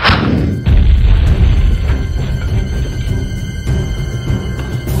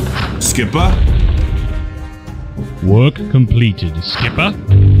 Skipper? Work completed, Skipper.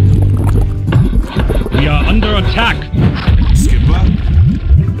 We are under attack. Skipper?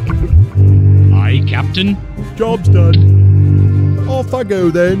 Aye, Captain. Job's done. Off I go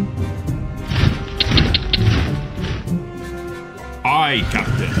then. Aye,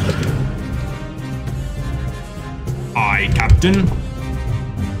 Captain. Aye, Captain.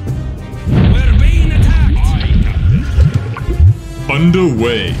 We're being attacked! Aye, Captain.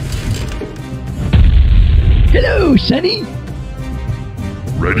 Underway. Hello, Sonny.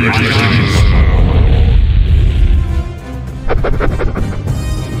 Ready to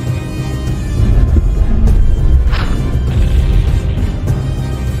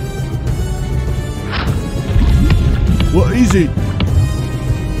What is it?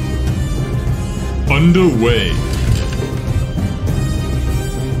 Underway.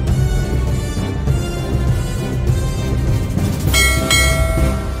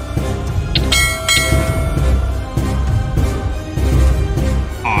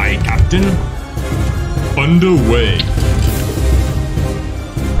 Aye, Captain. Underway.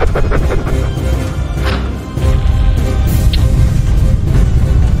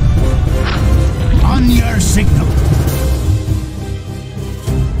 On your signal.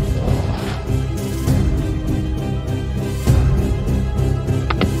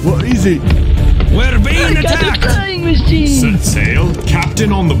 What is it? We're being I got a attacked! flying machine. Set sail.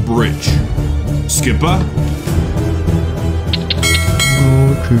 Captain on the bridge. Skipper?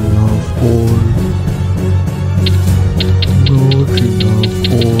 Not enough oil. Not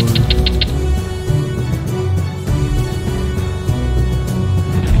enough oil.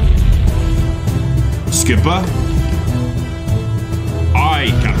 Skipper? Aye,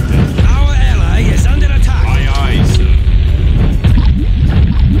 Captain. Our ally is under attack! Aye, aye, sir.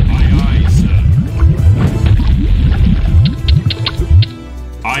 Aye, aye, sir.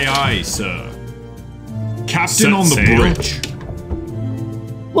 Aye, aye, sir. Captain Set on the sail. bridge.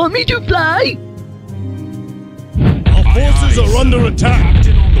 Want me to fly? Our Aye, forces aye, are sir. under attack.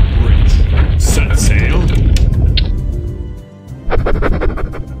 Captain on the bridge. Set sail.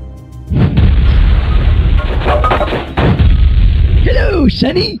 Hello,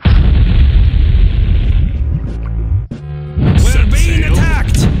 Sonny. We're Set being sail.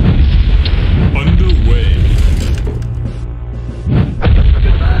 attacked! Underway.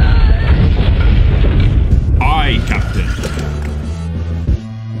 Aye, Captain.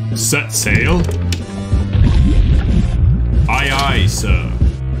 Set sail. Aye, aye, sir.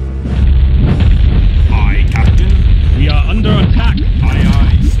 Aye, Captain. We are under attack. Aye,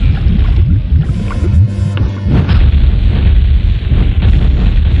 aye, sir.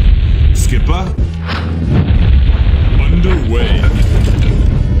 Skipper. Underway.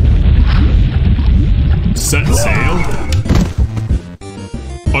 Set sail.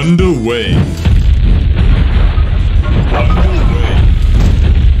 Underway. Underway.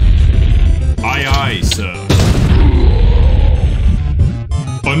 Aye, aye, sir.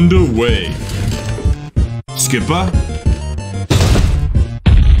 Underway. Skipper.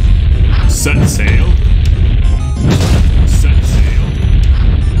 Set sail. Set sail.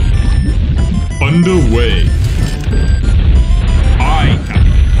 Underway. Aye,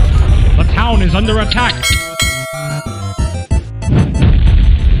 Captain. The town is under attack.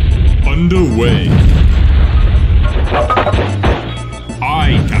 Underway.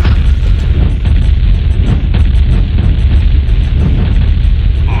 Aye, Captain.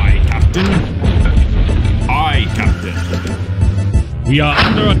 Aye, Captain. Aye, Captain. We are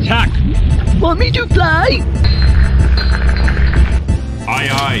under attack. Want me to fly? Aye,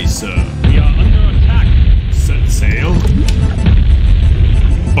 aye, sir. We are under attack. Set sail.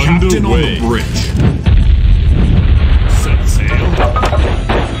 Captain on the bridge. Set sail.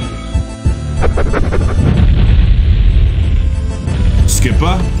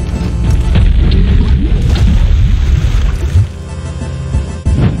 Skipper.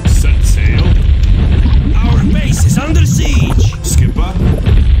 Set sail. Our base is under siege! Skipper.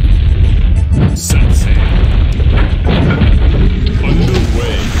 Set sail.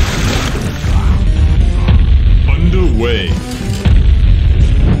 Underway. Underway.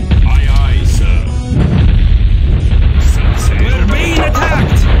 Aye, aye, sir. Set sail. We're being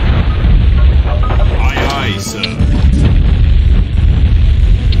attacked! Aye, aye, sir.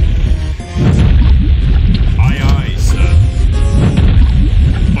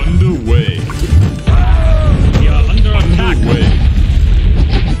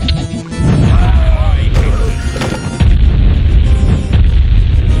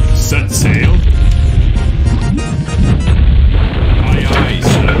 Set sail. Aye, aye,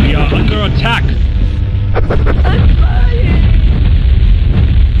 sir. We are under attack. I'm flying.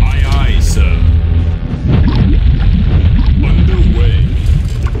 Aye, aye, sir. Underway.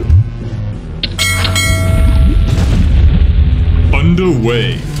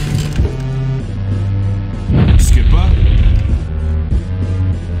 Underway. Skipper.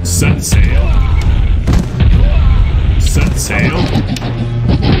 Set sail. Set sail.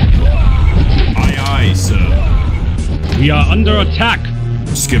 Aye, aye, sir. We are under attack.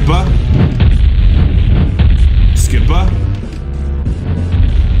 Skipper. Skipper.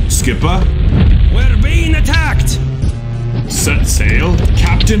 Skipper. We're being attacked! Set sail.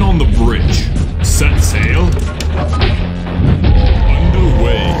 Captain on the bridge. Set sail.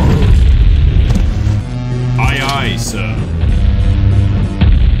 Underway. Aye, aye, sir.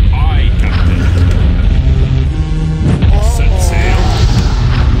 Aye, Captain. Set sail.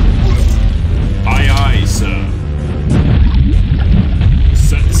 Aye, aye, sir.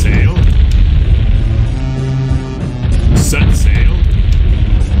 Set sail. Set sail.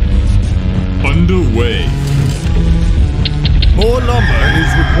 Underway. More lumber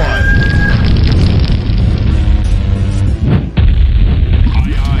is required.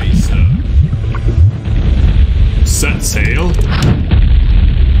 Aye, aye, sir. Set sail.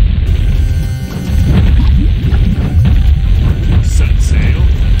 Set sail.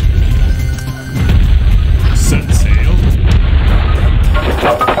 Set sail.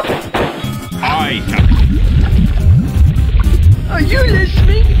 Aye, Captain. Are you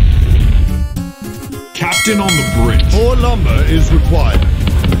listening? Captain on the bridge. More lumber is required.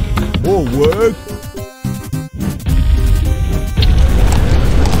 More work.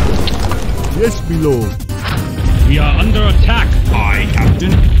 Yes, my lord. We are under attack. Aye,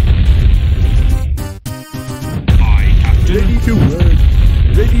 Captain. Aye, Captain. Ready to work.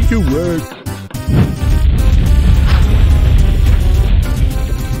 Ready to work.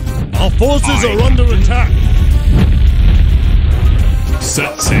 Our forces Aye, are under Captain. attack.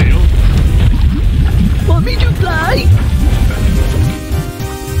 Set sail. Want me to fly?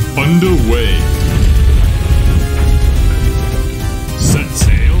 Underway. Set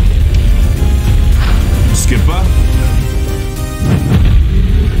sail. Skipper.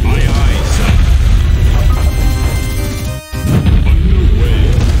 Aye, aye, sir. Underway.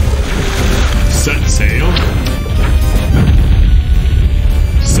 Set sail.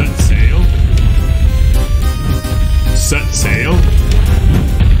 Set sail. Set sail.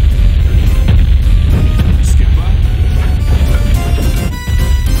 Skipper.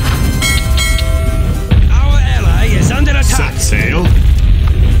 Our ally is under attack! Set sail.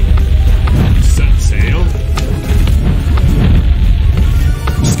 Set sail.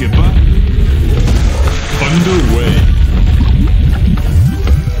 Skipper. Underway.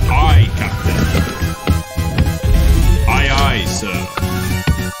 Aye, Captain. Aye, aye, sir.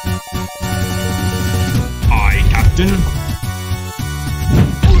 Aye, Captain.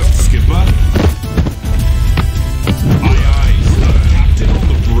 Skipper. Aye, aye, sir. Captain on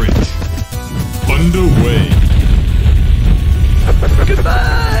the bridge. Underway.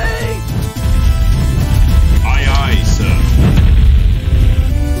 Goodbye! Aye, aye, sir.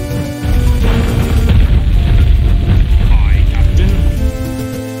 Aye, Captain.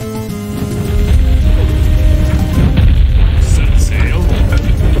 Set sail.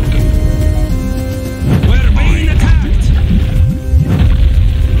 We're being attacked!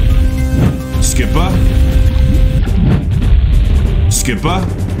 Skipper. Skipper.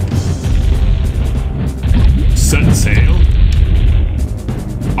 Set sail.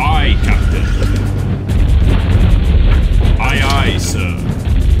 Aye, Captain. Aye, aye, sir.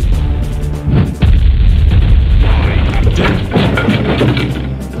 Aye, Captain.